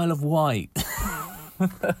 Isle of Wight.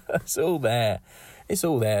 It's all there.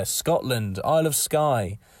 Scotland, Isle of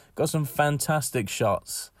Skye. Got some fantastic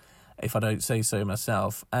shots, if I don't say so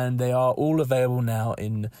myself. And they are all available now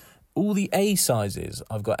in all the A sizes.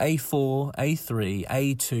 I've got A4, A3,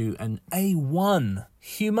 A2, and A1.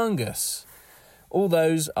 Humongous. All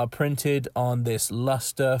those are printed on this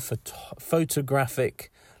luster,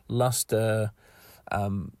 photographic luster,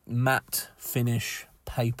 matte finish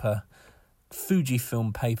paper,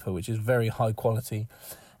 Fujifilm paper, which is very high quality.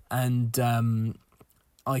 And I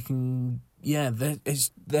don't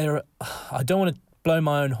want to blow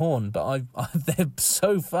my own horn, but they're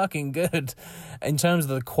so fucking good in terms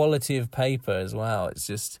of the quality of paper as well. It's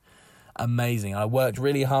just amazing. I worked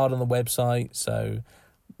really hard on the website, so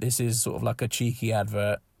this is sort of like a cheeky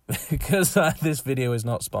advert because this video is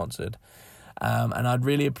not sponsored. And I'd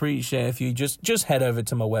really appreciate if you just head over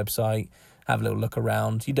to my website, have a little look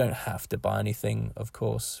around. You don't have to buy anything, of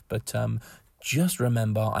course, but just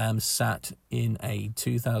remember I am sat in a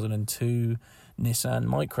 2002 Nissan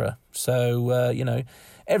Micra. So,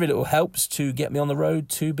 every little helps to get me on the road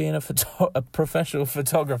to being a professional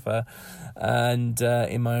photographer and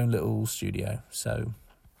in my own little studio. So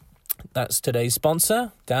that's today's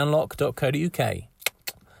sponsor, danlock.co.uk.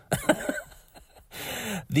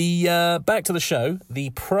 Back to the show, the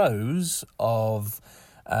pros of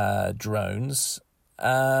drones,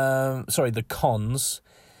 the cons,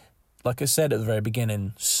 like I said at the very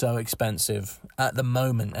beginning, so expensive, at the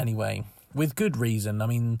moment anyway, with good reason. I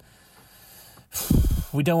mean,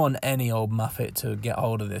 we don't want any old muppet to get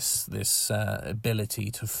hold of this ability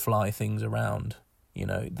to fly things around.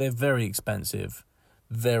 They're very expensive.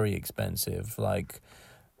 Like,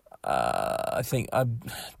 I think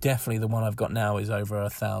definitely the one I've got now is over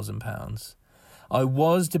 £1,000. I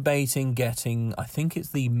was debating getting, I think it's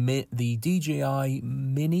the DJI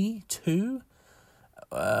Mini 2,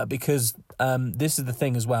 because this is the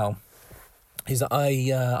thing as well, is that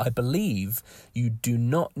I believe you do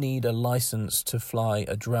not need a license to fly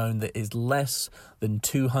a drone that is less than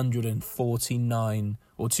 249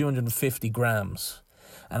 or 250 grams.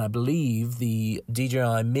 And I believe the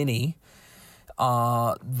DJI Mini,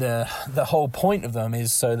 the whole point of them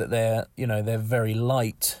is so that they're very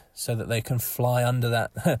light, so that they can fly under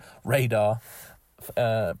that radar,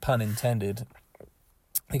 pun intended.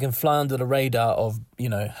 They can fly under the radar of,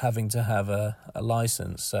 having to have a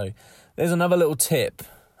license. So there's another little tip.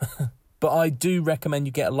 But I do recommend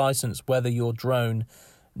you get a license whether your drone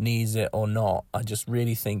needs it or not. I just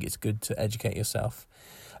really think it's good to educate yourself.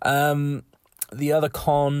 The other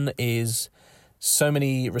con is so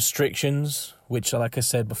many restrictions, which, like I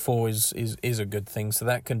said before, is a good thing. So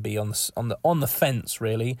that can be on the fence,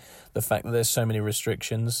 really, the fact that there's so many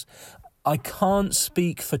restrictions. I can't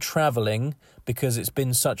speak for travelling because it's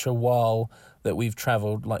been such a while that we've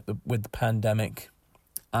travelled, with the pandemic.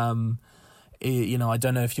 I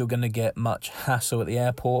don't know if you're going to get much hassle at the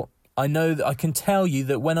airport. I know that I can tell you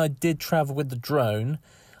that when I did travel with the drone,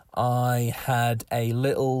 I had a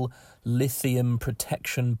little lithium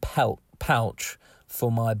protection pouch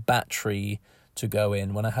for my battery to go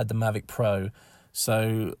in when I had the Mavic Pro.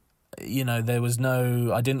 So, there was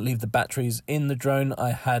I didn't leave the batteries in the drone.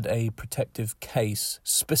 I had a protective case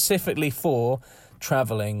specifically for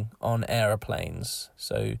traveling on aeroplanes.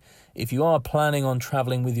 So if you are planning on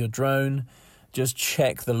traveling with your drone, just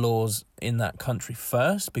check the laws in that country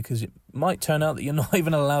first, because it might turn out that you're not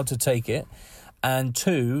even allowed to take it. And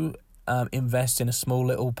two, invest in a small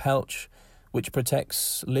little pouch which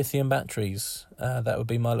protects lithium batteries. That would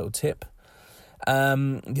be my little tip.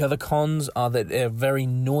 The other cons are that they're very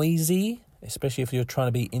noisy, especially if you're trying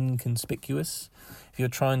to be inconspicuous. If you're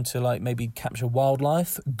trying to maybe capture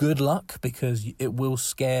wildlife, good luck, because it will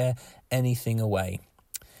scare anything away.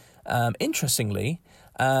 Interestingly,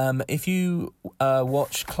 if you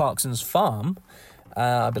watch Clarkson's Farm,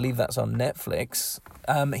 I believe that's on Netflix,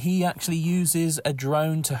 he actually uses a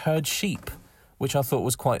drone to herd sheep, which I thought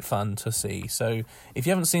was quite fun to see. So if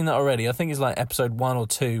you haven't seen that already, I think it's episode 1 or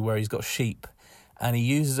 2 where he's got sheep and he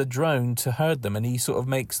uses a drone to herd them, and he sort of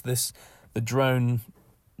makes the drone,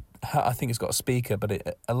 I think it's got a speaker, but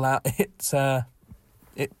it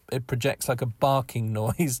projects like a barking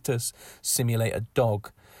noise to simulate a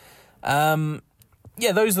dog.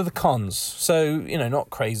 Those are the cons. So,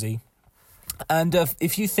 not crazy. And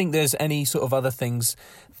if you think there's any sort of other things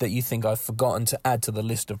that you think I've forgotten to add to the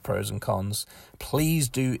list of pros and cons, please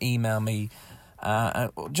do email me.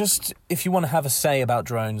 Just if you want to have a say about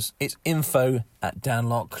drones, it's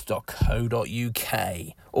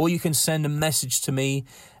info@danlock.co.uk. Or you can send a message to me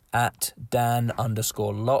at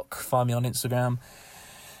Dan_lock. Find me on Instagram.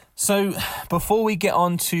 So before we get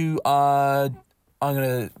on to I'm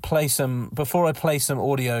going to before I play some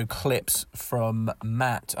audio clips from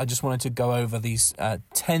Matt, I just wanted to go over these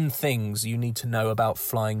 10 things you need to know about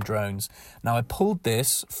flying drones. Now, I pulled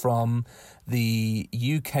this from the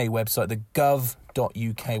UK website, the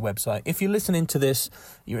gov.uk website. If you're listening to this,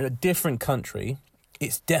 you're in a different country,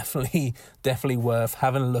 it's definitely worth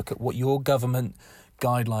having a look at what your government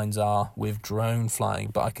guidelines are with drone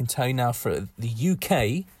flying. But I can tell you now, for the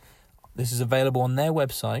UK, this is available on their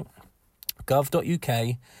website,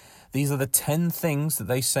 gov.uk. These are the 10 things that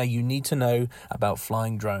they say you need to know about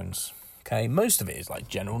flying drones. Okay, most of it is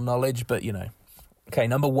general knowledge, but Okay,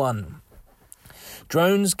 number 1.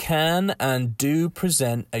 Drones can and do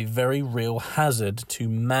present a very real hazard to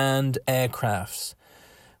manned aircrafts.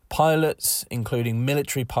 Pilots, including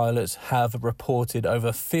military pilots, have reported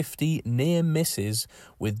over 50 near misses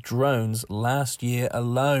with drones last year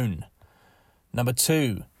alone. Number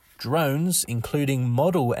 2. Drones, including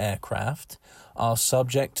model aircraft, are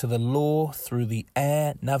subject to the law through the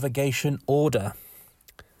Air Navigation Order.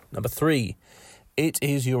 Number 3. It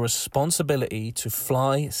is your responsibility to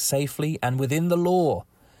fly safely and within the law.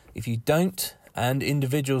 If you don't, and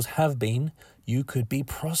individuals have been, you could be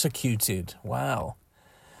prosecuted. Wow.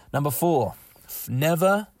 Number 4,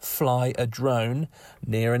 never fly a drone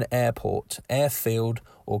near an airport, airfield,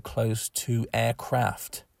 or close to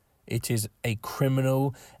aircraft. It is a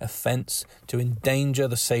criminal offence to endanger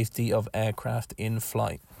the safety of aircraft in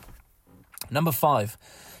flight. Number 5,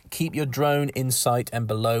 keep your drone in sight and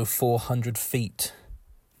below 400 feet.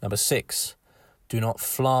 Number 6, do not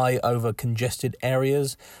fly over congested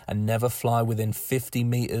areas and never fly within 50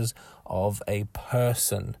 meters of a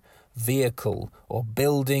person, vehicle, or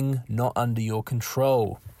building not under your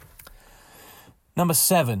control. Number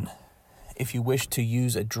 7, if you wish to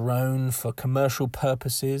use a drone for commercial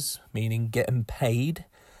purposes, meaning getting paid,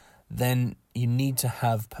 then you need to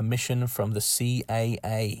have permission from the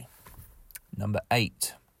CAA. Number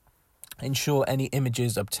 8, ensure any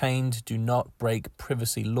images obtained do not break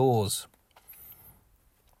privacy laws.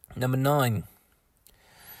 Number 9,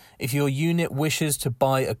 if your unit wishes to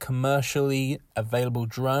buy a commercially available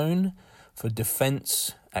drone for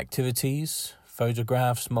defense activities,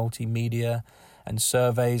 photographs, multimedia, and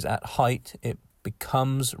surveys at height, it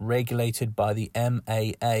becomes regulated by the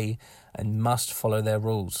MAA and must follow their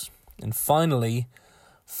rules. And finally,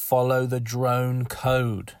 follow the drone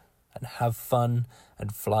code and have fun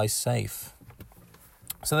and fly safe.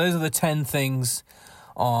 So those are the 10 things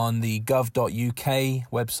on the gov.uk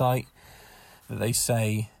website that they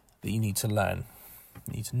say that you need to learn,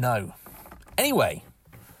 you need to know. Anyway,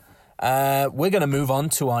 we're going to move on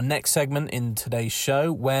to our next segment in today's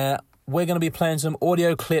show, where we're going to be playing some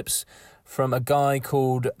audio clips from a guy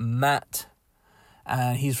called Matt,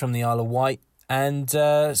 and he's from the Isle of Wight. And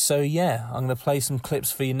I'm going to play some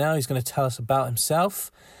clips for you now. He's going to tell us about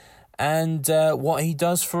himself and what he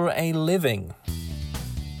does for a living.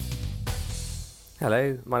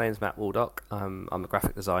 Hello, my name's Matt Waldock. I'm a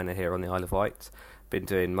graphic designer here on the Isle of Wight. Been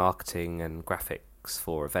doing marketing and graphics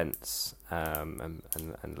for events and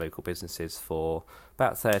local businesses for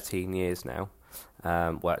about 13 years now.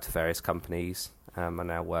 Worked for various companies. I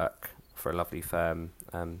now work for a lovely firm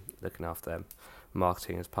looking after them.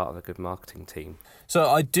 Marketing as part of a good marketing team. So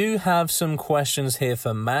I do have some questions here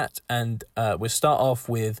for Matt, and we'll start off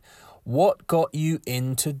with, what got you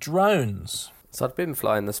into drones? So I'd been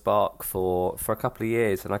flying the Spark for a couple of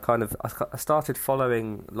years, and I started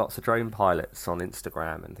following lots of drone pilots on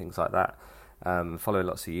Instagram and things like that, following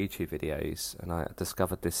lots of YouTube videos, and I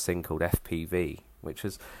discovered this thing called FPV, which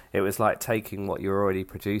was like taking what you're already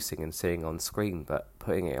producing and seeing on screen, but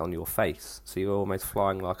putting it on your face, so you're almost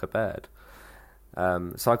flying like a bird.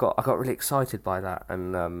 So I got really excited by that,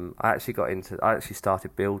 and I actually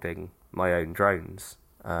started building my own drones.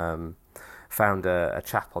 Found a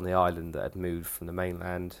chap on the island that had moved from the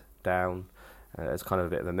mainland down as kind of a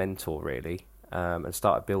bit of a mentor, really, and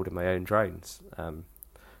started building my own drones, kind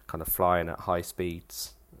of flying at high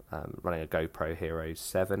speeds, running a GoPro Hero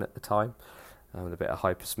 7 at the time, with a bit of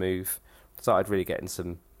hypersmooth. Started really trying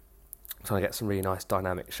to get some really nice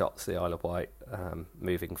dynamic shots of the Isle of Wight,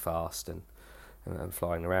 moving fast and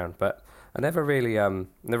flying around. But I never really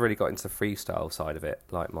got into the freestyle side of it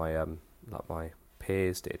like my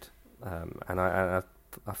peers did. And I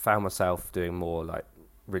found myself doing more like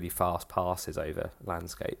really fast passes over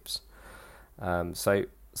landscapes. So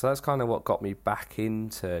that's kind of what got me back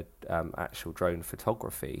into actual drone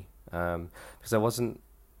photography. Because I was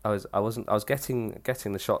getting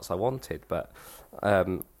the shots I wanted, but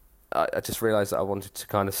I just realised that I wanted to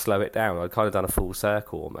kind of slow it down. I'd kind of done a full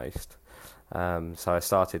circle almost. So I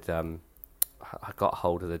started. I got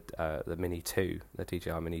hold of the Mini 2, the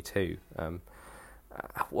DJI Mini 2.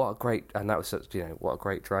 What a great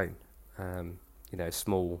drone.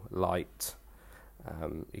 Small, light.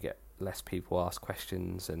 You get less people ask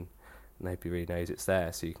questions, and nobody really knows it's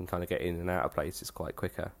there, so you can kind of get in and out of places quite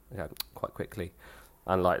quickly.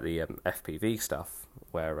 Unlike the FPV stuff,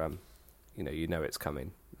 where you know it's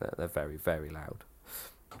coming. They're very, very loud.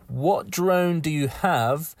 What drone do you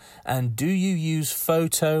have, and do you use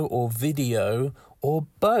photo or video or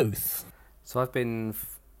both? So I've been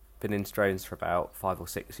into drones for about 5 or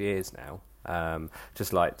 6 years now.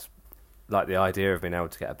 Just like the idea of being able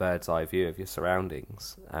to get a bird's eye view of your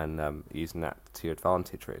surroundings and using that to your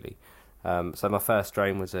advantage, really. So my first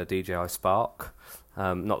drone was a DJI Spark,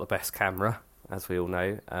 not the best camera, as we all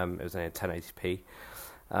know. It was only a 1080p,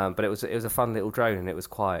 but it was a fun little drone, and it was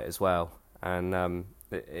quiet as well. And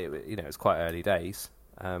it was quite early days.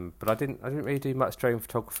 But I didn't really do much drone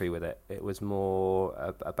photography with it. It was more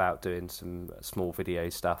about doing some small video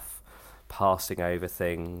stuff, passing over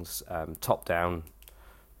things, top-down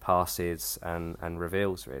passes and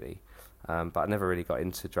reveals, really. but I never really got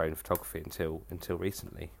into drone photography until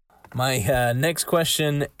recently. My next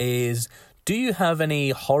question is, do you have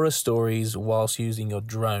any horror stories whilst using your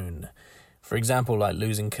drone? For example, like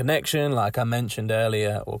losing connection, like I mentioned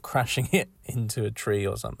earlier, or crashing it into a tree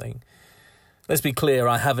or something. Let's be clear,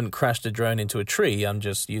 I haven't crashed a drone into a tree. I'm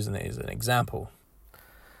just using it as an example.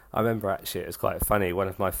 I remember actually it was quite funny. One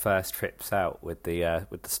of my first trips out with the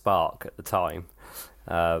Spark at the time.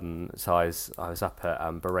 So I was up at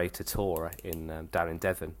Bareta Tor in down in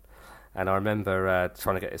Devon, and I remember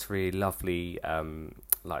trying to get this really lovely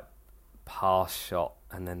like pass shot,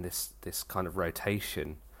 and then this kind of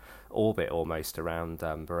rotation orbit almost around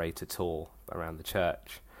Bareta Tor, around the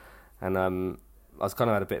church, and I was kind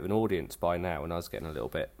of had a bit of an audience by now, and I was getting a little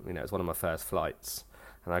bit, it was one of my first flights,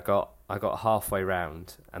 and I got halfway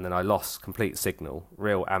round, and then I lost complete signal,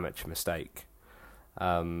 real amateur mistake,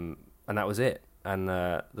 and that was it. And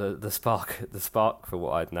the spark for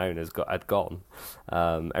what I'd known had gone,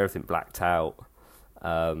 everything blacked out,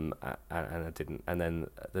 and I didn't. And then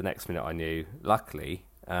the next minute I knew, luckily,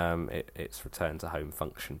 its return to home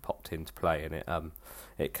function popped into play, and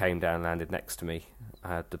it came down, landed next to me.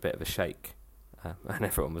 I had a bit of a shake, and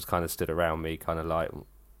everyone was kind of stood around me, kind of like,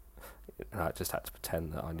 and I just had to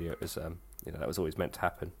pretend that I knew it was, that was always meant to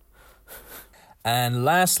happen. And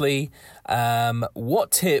lastly,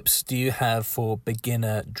 what tips do you have for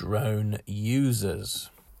beginner drone users?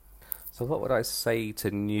 So what would I say to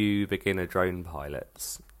new beginner drone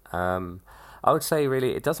pilots? I would say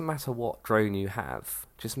really it doesn't matter what drone you have.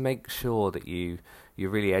 Just make sure that you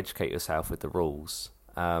really educate yourself with the rules.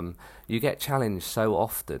 You get challenged so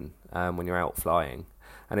often when you're out flying,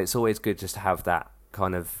 and it's always good just to have that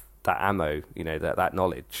kind of that ammo, that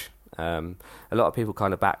knowledge. A lot of people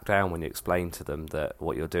kind of back down when you explain to them that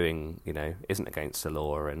what you're doing, isn't against the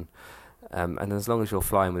law, and as long as you're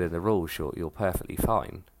flying within the rules, you're perfectly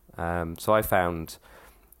fine. So I found,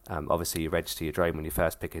 obviously you register your drone when you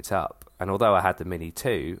first pick it up, and although I had the Mini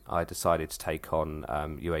 2, I decided to take on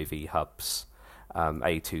UAV Hub's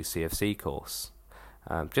A2 CFC course,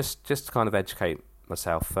 just to kind of educate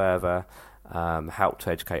myself further, help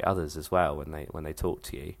to educate others as well when they talk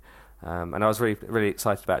to you. And I was really, really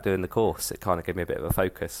excited about doing the course. It kind of gave me a bit of a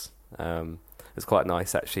focus. It's quite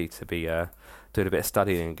nice actually to be doing a bit of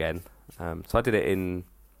studying again. So I did it in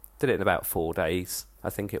about 4 days, I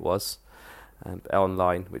think it was,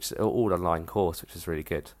 online, which is all online course, which was really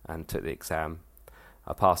good. And took the exam.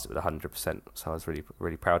 I passed it with 100%, so I was really,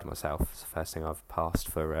 really proud of myself. It's the first thing I've passed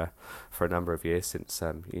for a number of years since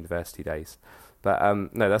university days. But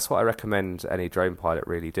no, that's what I recommend any drone pilot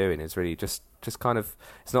really doing, is really just kind of,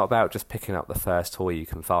 it's not about just picking up the first toy you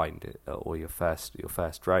can find or your first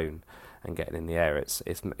drone and getting in the air. It's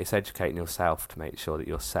educating yourself to make sure that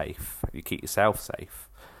you're safe, you keep yourself safe,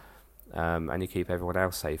 and you keep everyone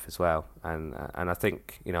else safe as well. And I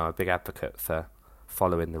think I'm a big advocate for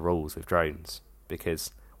following the rules with drones, because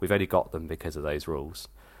we've only got them because of those rules.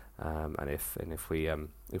 And if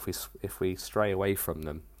we stray away from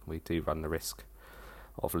them, we do run the risk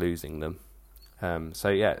of losing them. So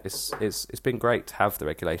yeah, it's been great to have the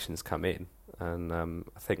regulations come in, and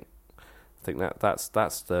I think that's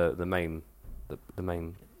the main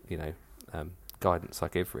guidance I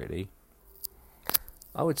give really.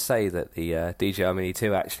 I would say that the DJI Mini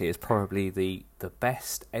 2 actually is probably the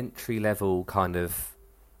best entry level kind of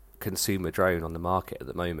consumer drone on the market at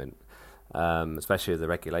the moment, especially with the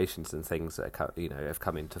regulations and things that have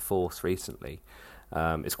come into force recently.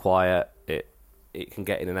 It's quiet. It can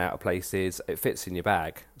get in and out of places. It fits in your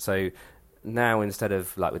bag. So now, instead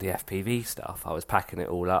of like with the FPV stuff, I was packing it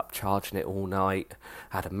all up, charging it all night.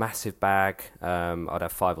 I had a massive bag. I'd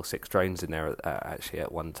have 5 or 6 drones in there actually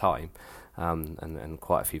at one time, and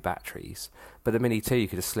quite a few batteries. But the Mini 2 you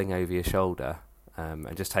could just sling over your shoulder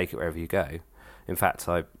and just take it wherever you go. In fact,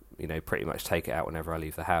 I pretty much take it out whenever I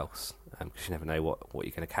leave the house, because you never know what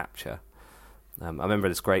you're going to capture. I remember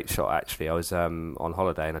this great shot actually. I was on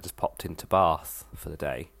holiday and I just popped into Bath for the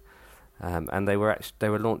day, and they were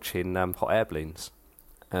launching hot air balloons,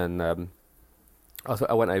 and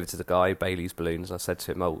I went over to the guy, Bailey's Balloons, and I said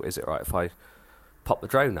to him, "Oh, is it right if I pop the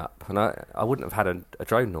drone up?" And I wouldn't have had a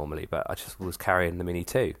drone normally, but I just was carrying the Mini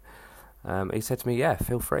 2. He said to me, "Yeah,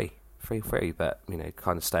 feel free, but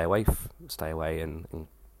kind of stay away, and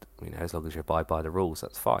as long as you abide by the rules,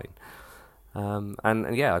 that's fine."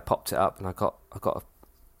 And yeah, I popped it up, and I got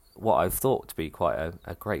what I thought to be quite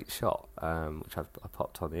a great shot, which I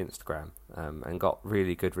popped on the Instagram, and got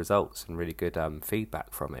really good results and really good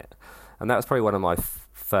feedback from it. And that was probably one of my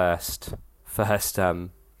first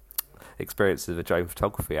experiences of drone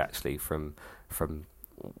photography, actually, from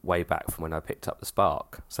way back from when I picked up the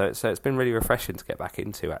Spark. So it's been really refreshing to get back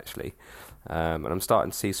into, actually. And I'm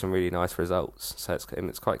starting to see some really nice results. So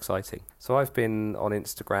it's quite exciting. So I've been on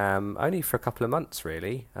Instagram only for a couple of months,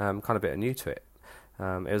 really. Kind of a bit new to it.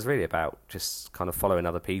 It was really about just kind of following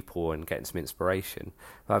other people and getting some inspiration.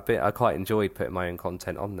 I quite enjoyed putting my own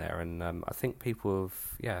content on there, and I think people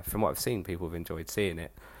have, from what I've seen, people have enjoyed seeing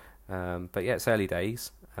it. But yeah, it's early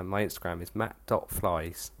days. My Instagram is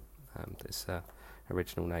matt.flies. It's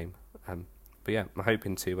original name. But yeah, I'm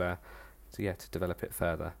hoping to develop it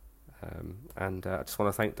further. And I just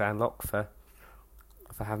want to thank Dan Locke for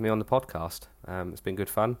having me on the podcast. It's been good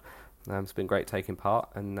fun. It's been great taking part,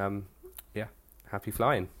 and happy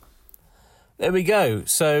flying. There we go.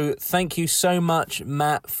 So thank you so much,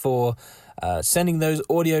 Matt, for sending those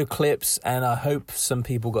audio clips, and I hope some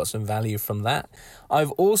people got some value from that.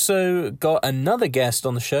 I've also got another guest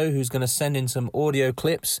on the show who's going to send in some audio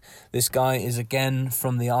clips. This guy is again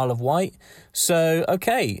from the Isle of Wight. So,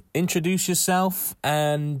 okay, introduce yourself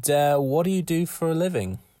and what do you do for a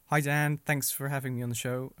living? Hi Dan, thanks for having me on the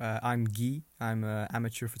show. I'm Guy. I'm an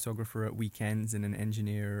amateur photographer at weekends and an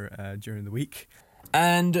engineer during the week.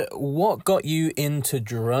 And what got you into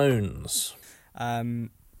drones?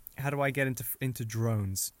 How do I get into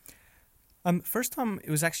drones? First time,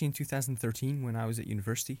 it was actually in 2013 when I was at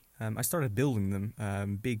university. I started building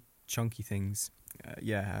them, big chunky things.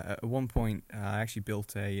 At one point I actually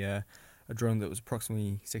built a drone that was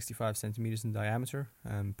approximately 65 centimeters in diameter,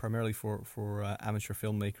 primarily for amateur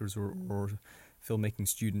filmmakers or filmmaking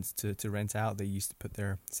students to rent out. They used to put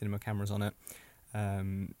their cinema cameras on it,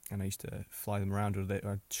 and I used to fly them around, or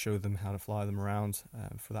I'd show them how to fly them around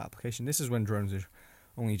for that application. This is when drones are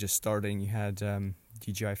only just starting. You had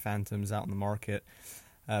DJI Phantoms out in the market.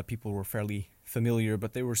 People were fairly familiar,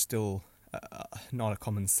 but they were still not a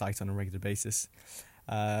common sight on a regular basis.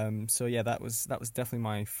 That was definitely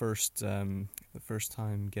my the first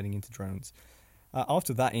time getting into drones.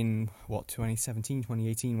 After that, in 2017,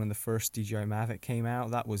 2018, when the first DJI Mavic came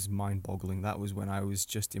out, that was mind-boggling. That was when I was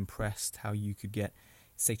just impressed how you could get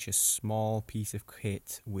such a small piece of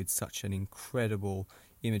kit with such an incredible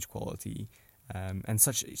image quality. And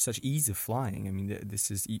such ease of flying. I mean, this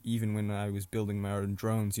is even when I was building my own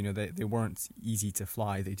drones. They weren't easy to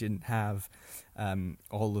fly. They didn't have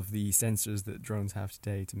all of the sensors that drones have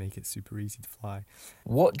today to make it super easy to fly.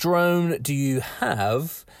 What drone do you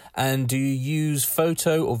have, and do you use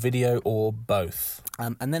photo or video or both?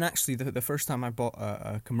 And then actually, the first time I bought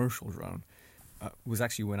a commercial drone was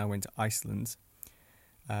actually when I went to Iceland.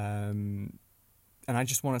 And I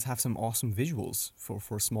just wanted to have some awesome visuals for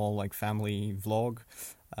a small family vlog,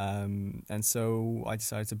 and so I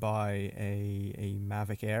decided to buy a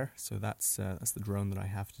Mavic Air. So that's the drone that I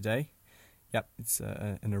have today. Yep, it's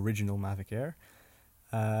an original Mavic Air,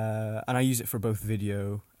 and I use it for both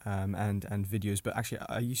video and videos. But actually,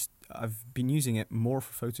 I've been using it more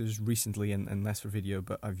for photos recently and less for video.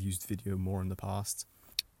 But I've used video more in the past.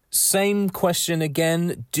 Same question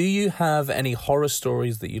again. Do you have any horror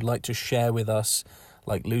stories that you'd like to share with us,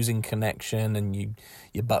 like losing connection and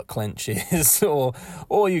your butt clenches, or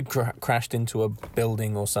you crashed into a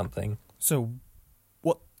building or something? So,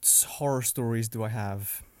 what horror stories do I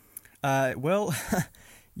have? Well,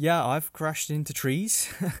 yeah, I've crashed into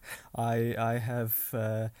trees. I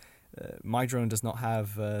have. My drone does not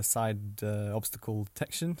have side obstacle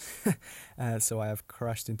detection, so I have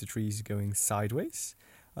crashed into trees going sideways.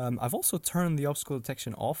 I've also turned the obstacle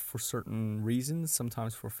detection off for certain reasons,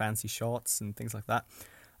 sometimes for fancy shots and things like that.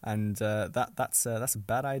 And that's a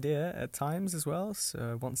bad idea at times as well.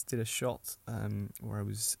 So I once did a shot where I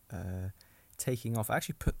was taking off. I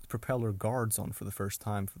actually put propeller guards on for the first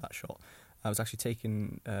time for that shot. I was actually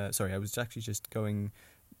just going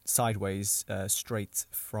sideways straight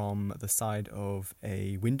from the side of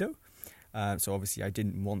a window. So obviously I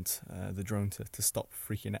didn't want the drone to start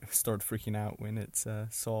freaking out when it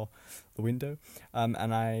saw the window,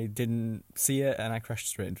 and I didn't see it, and I crashed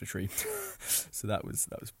straight into a tree. So that was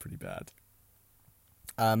pretty bad.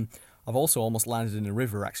 I've also almost landed in a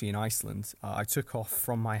river, actually in Iceland. I took off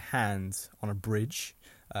from my hand on a bridge.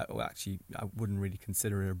 Well, actually, I wouldn't really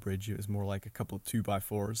consider it a bridge. It was more like a couple of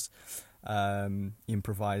 2x4s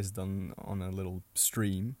improvised on a little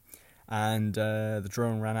stream. And the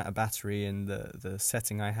drone ran out of battery, and the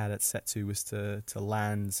setting I had it set to was to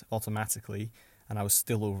land automatically, and I was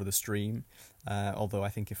still over the stream. Although I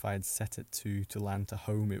think if I had set it to land to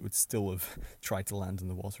home, it would still have tried to land in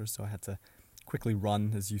the water. So I had to quickly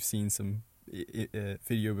run, as you've seen some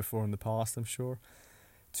video before in the past, I'm sure,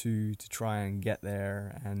 to try and get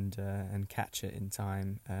there and catch it in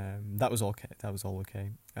time. That was all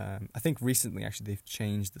okay. I think recently actually they've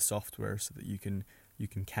changed the software so that you can you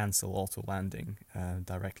can cancel auto landing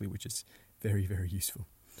directly, which is very, very useful.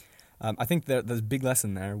 I think there's a big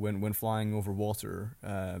lesson there when flying over water,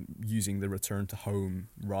 using the return to home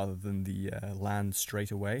rather than the land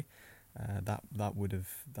straight away. That would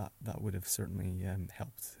have certainly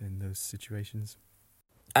helped in those situations.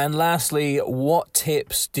 And lastly, what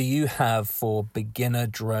tips do you have for beginner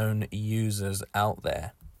drone users out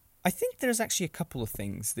there? I think there's actually a couple of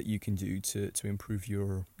things that you can do to improve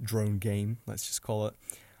your drone game, let's just call it.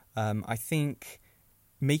 I think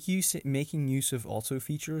making use of auto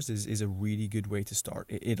features is a really good way to start.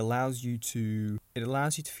 It allows you to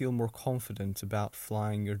feel more confident about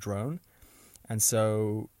flying your drone, and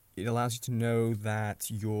so it allows you to know that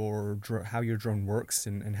how your drone works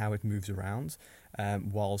and how it moves around,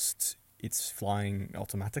 whilst it's flying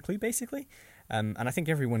automatically, basically. And I think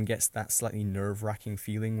everyone gets that slightly nerve-wracking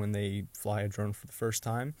feeling when they fly a drone for the first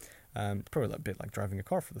time. Probably a bit like driving a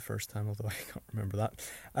car for the first time, although I can't remember that.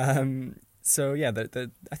 So yeah,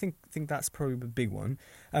 I think that's probably the big one.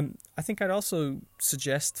 I think I'd also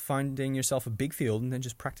suggest finding yourself a big field and then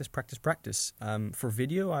just practice. For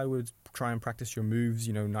video, I would try and practice your moves.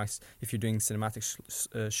 Nice if you're doing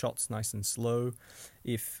cinematic shots, nice and slow.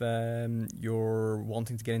 If you're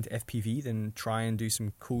wanting to get into FPV, then try and do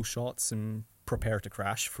some cool shots and prepare to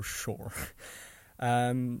crash for sure.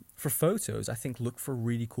 For photos, I think look for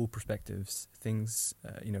really cool perspectives. Things,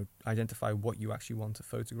 identify what you actually want to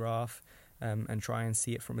photograph. And try and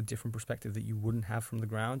see it from a different perspective that you wouldn't have from the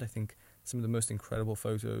ground. I think some of the most incredible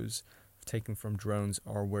photos taken from drones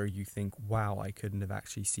are where you think, wow, I couldn't have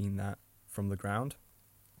actually seen that from the ground.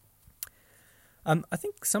 I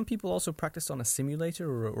think some people also practice on a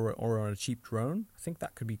simulator or on a cheap drone. I think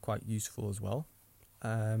that could be quite useful as well.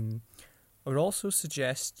 I would also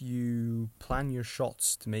suggest you plan your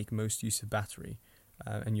shots to make most use of battery.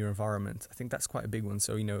 And your environment. I think that's quite a big one.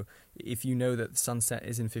 So, if you know that the sunset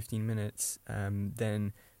is in 15 minutes,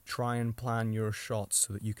 then try and plan your shots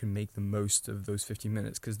so that you can make the most of those 15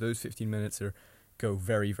 minutes, because those 15 minutes go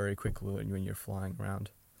very, very quickly when you're flying around.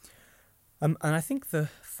 And I think the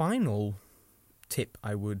final tip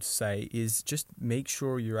I would say is just make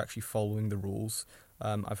sure you're actually following the rules.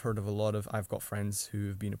 I've got friends who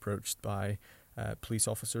have been approached by police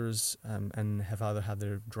officers and have either had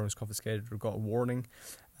their drones confiscated or got a warning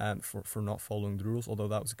for not following the rules, although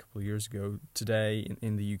that was a couple of years ago. Today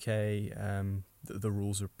in the UK, the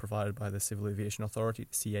rules are provided by the Civil Aviation Authority,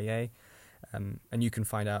 the CAA, and you can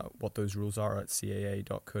find out what those rules are at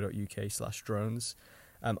caa.co.uk/drones.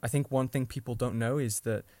 I think one thing people don't know is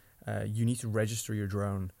that you need to register your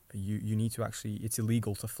drone. You need to it's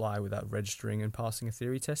illegal to fly without registering and passing a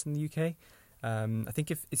theory test in the UK. I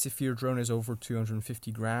think if your drone is over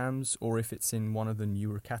 250 grams, or if it's in one of the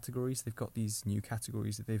newer categories, they've got these new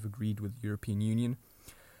categories that they've agreed with the European Union.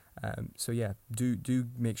 So yeah, do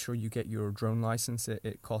make sure you get your drone license.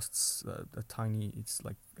 It costs a tiny, it's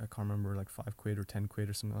like, I can't remember, like £5 or £10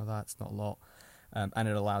 or something like that. It's not a lot. And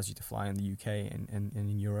it allows you to fly in the UK and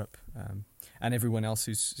in Europe. And everyone else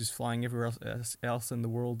who's flying everywhere else in the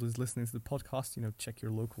world is listening to the podcast, check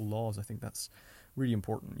your local laws. I think that's really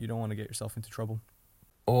important. You don't want to get yourself into trouble.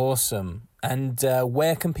 Awesome. And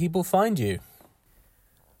where can people find you?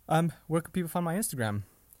 Where can people find my Instagram?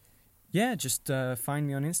 Yeah, just find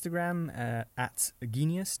me on Instagram at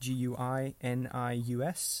Guinius,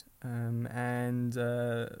 Guinius. And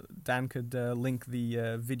Dan could link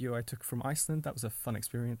the video I took from Iceland. That was a fun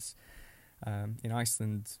experience. In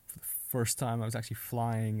Iceland, for the first time I was actually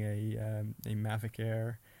flying a Mavic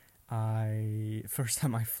Air. First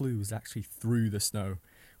time I flew was actually through the snow,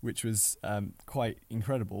 which was quite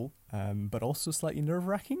incredible, but also slightly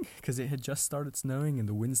nerve-wracking because it had just started snowing and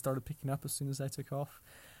the wind started picking up as soon as I took off.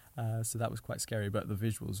 So that was quite scary, but the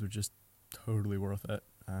visuals were just totally worth it.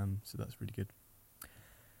 So that's really good.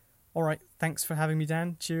 All right, thanks for having me,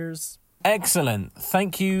 Dan. Cheers. Excellent.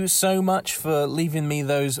 Thank you so much for leaving me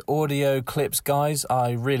those audio clips, guys.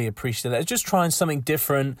 I really appreciate it. Just trying something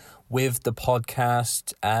different with the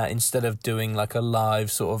podcast instead of doing like a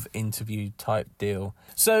live sort of interview type deal.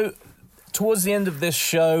 So towards the end of this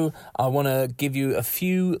show, I want to give you a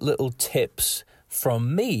few little tips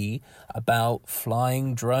from me about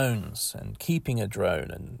flying drones and keeping a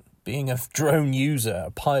drone and being a drone user,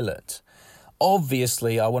 a pilot.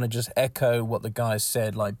 Obviously, I want to just echo what the guys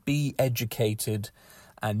said, like be educated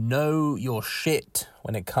and know your shit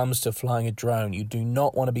when it comes to flying a drone. You do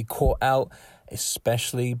not want to be caught out,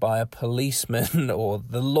 especially by a policeman or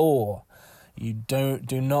the law. You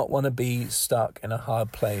do not want to be stuck in a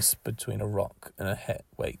hard place between a rock and a head.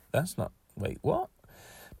 Wait, what?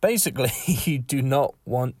 Basically, you don't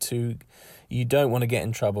want to get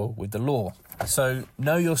in trouble with the law. So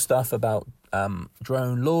know your stuff about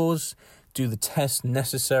drone laws, do the tests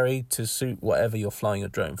necessary to suit whatever you're flying your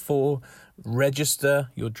drone for, register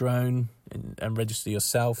your drone and register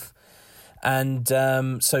yourself. And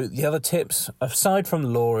so the other tips, aside from the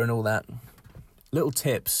law and all that, little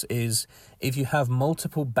tips is if you have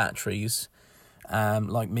multiple batteries,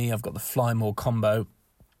 like me, I've got the Fly More combo,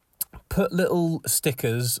 put little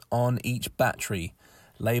stickers on each battery.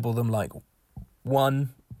 Label them like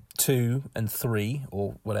 1, 2, and 3,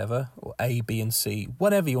 or whatever, or A, B, and C,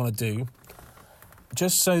 whatever you want to do,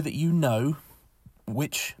 just so that you know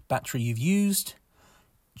which battery you've used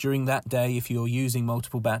during that day if you're using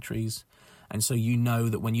multiple batteries. And so you know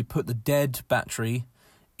that when you put the dead battery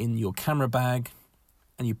in your camera bag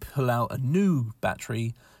and you pull out a new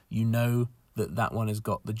battery, you know that that one has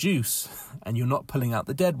got the juice and you're not pulling out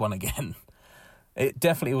the dead one again. It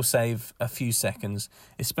definitely will save a few seconds,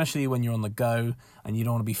 especially when you're on the go and you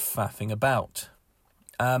don't want to be faffing about.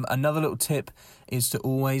 Another little tip is to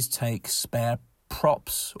always take spare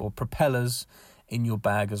props or propellers in your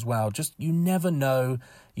bag as well. Just, you never know,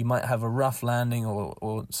 you might have a rough landing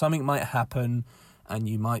or something might happen and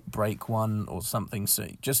you might break one or something. So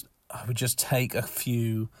I would just take a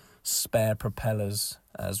few spare propellers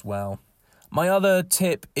as well. My other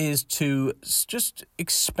tip is to just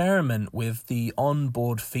experiment with the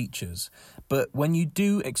onboard features. But when you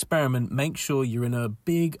do experiment, make sure you're in a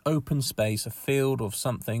big open space, a field or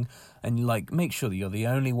something, and make sure that you're the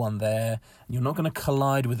only one there. You're not going to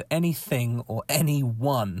collide with anything or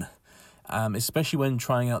anyone, especially when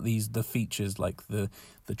trying out the features like the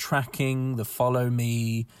tracking, the follow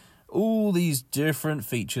me, all these different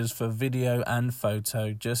features for video and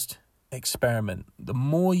photo. Just experiment. The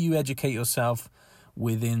more you educate yourself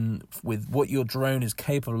with what your drone is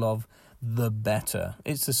capable of, the better.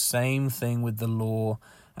 It's the same thing with the law,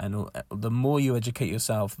 and the more you educate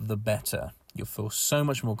yourself, the better. You'll feel so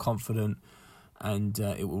much more confident, and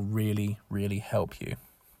it will really, really help you.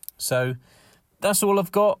 So that's all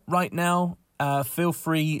I've got right now. Feel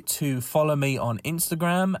free to follow me on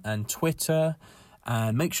Instagram and Twitter.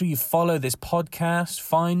 And make sure you follow this podcast.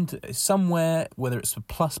 Find somewhere, whether it's a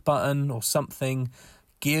plus button or something,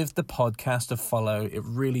 give the podcast a follow. It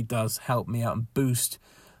really does help me out and boost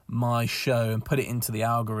my show and put it into the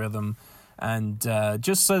algorithm. And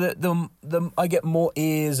just so that I get more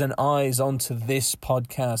ears and eyes onto this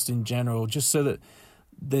podcast in general, just so that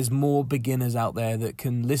there's more beginners out there that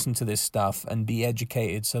can listen to this stuff and be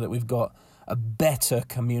educated, so that we've got a better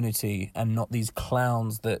community and not these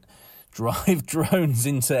clowns that drive drones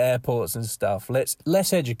into airports and stuff.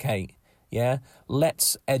 Let's educate. Yeah,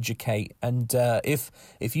 let's educate. And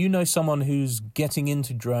if you know someone who's getting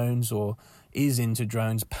into drones or is into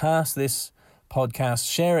drones, pass this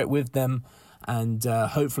podcast, share it with them, and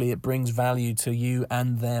hopefully it brings value to you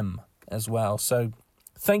and them as well. So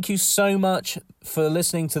thank you so much for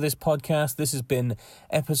listening to this podcast. This has been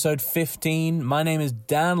episode 15. My name is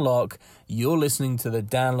Dan Locke. You're listening to the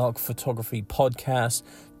Dan Locke Photography Podcast.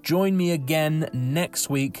 Join me again next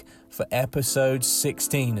week for episode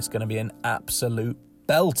 16. It's going to be an absolute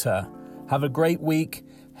belter. Have a great week.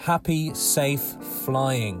 Happy, safe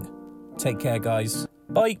flying. Take care, guys.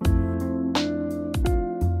 Bye.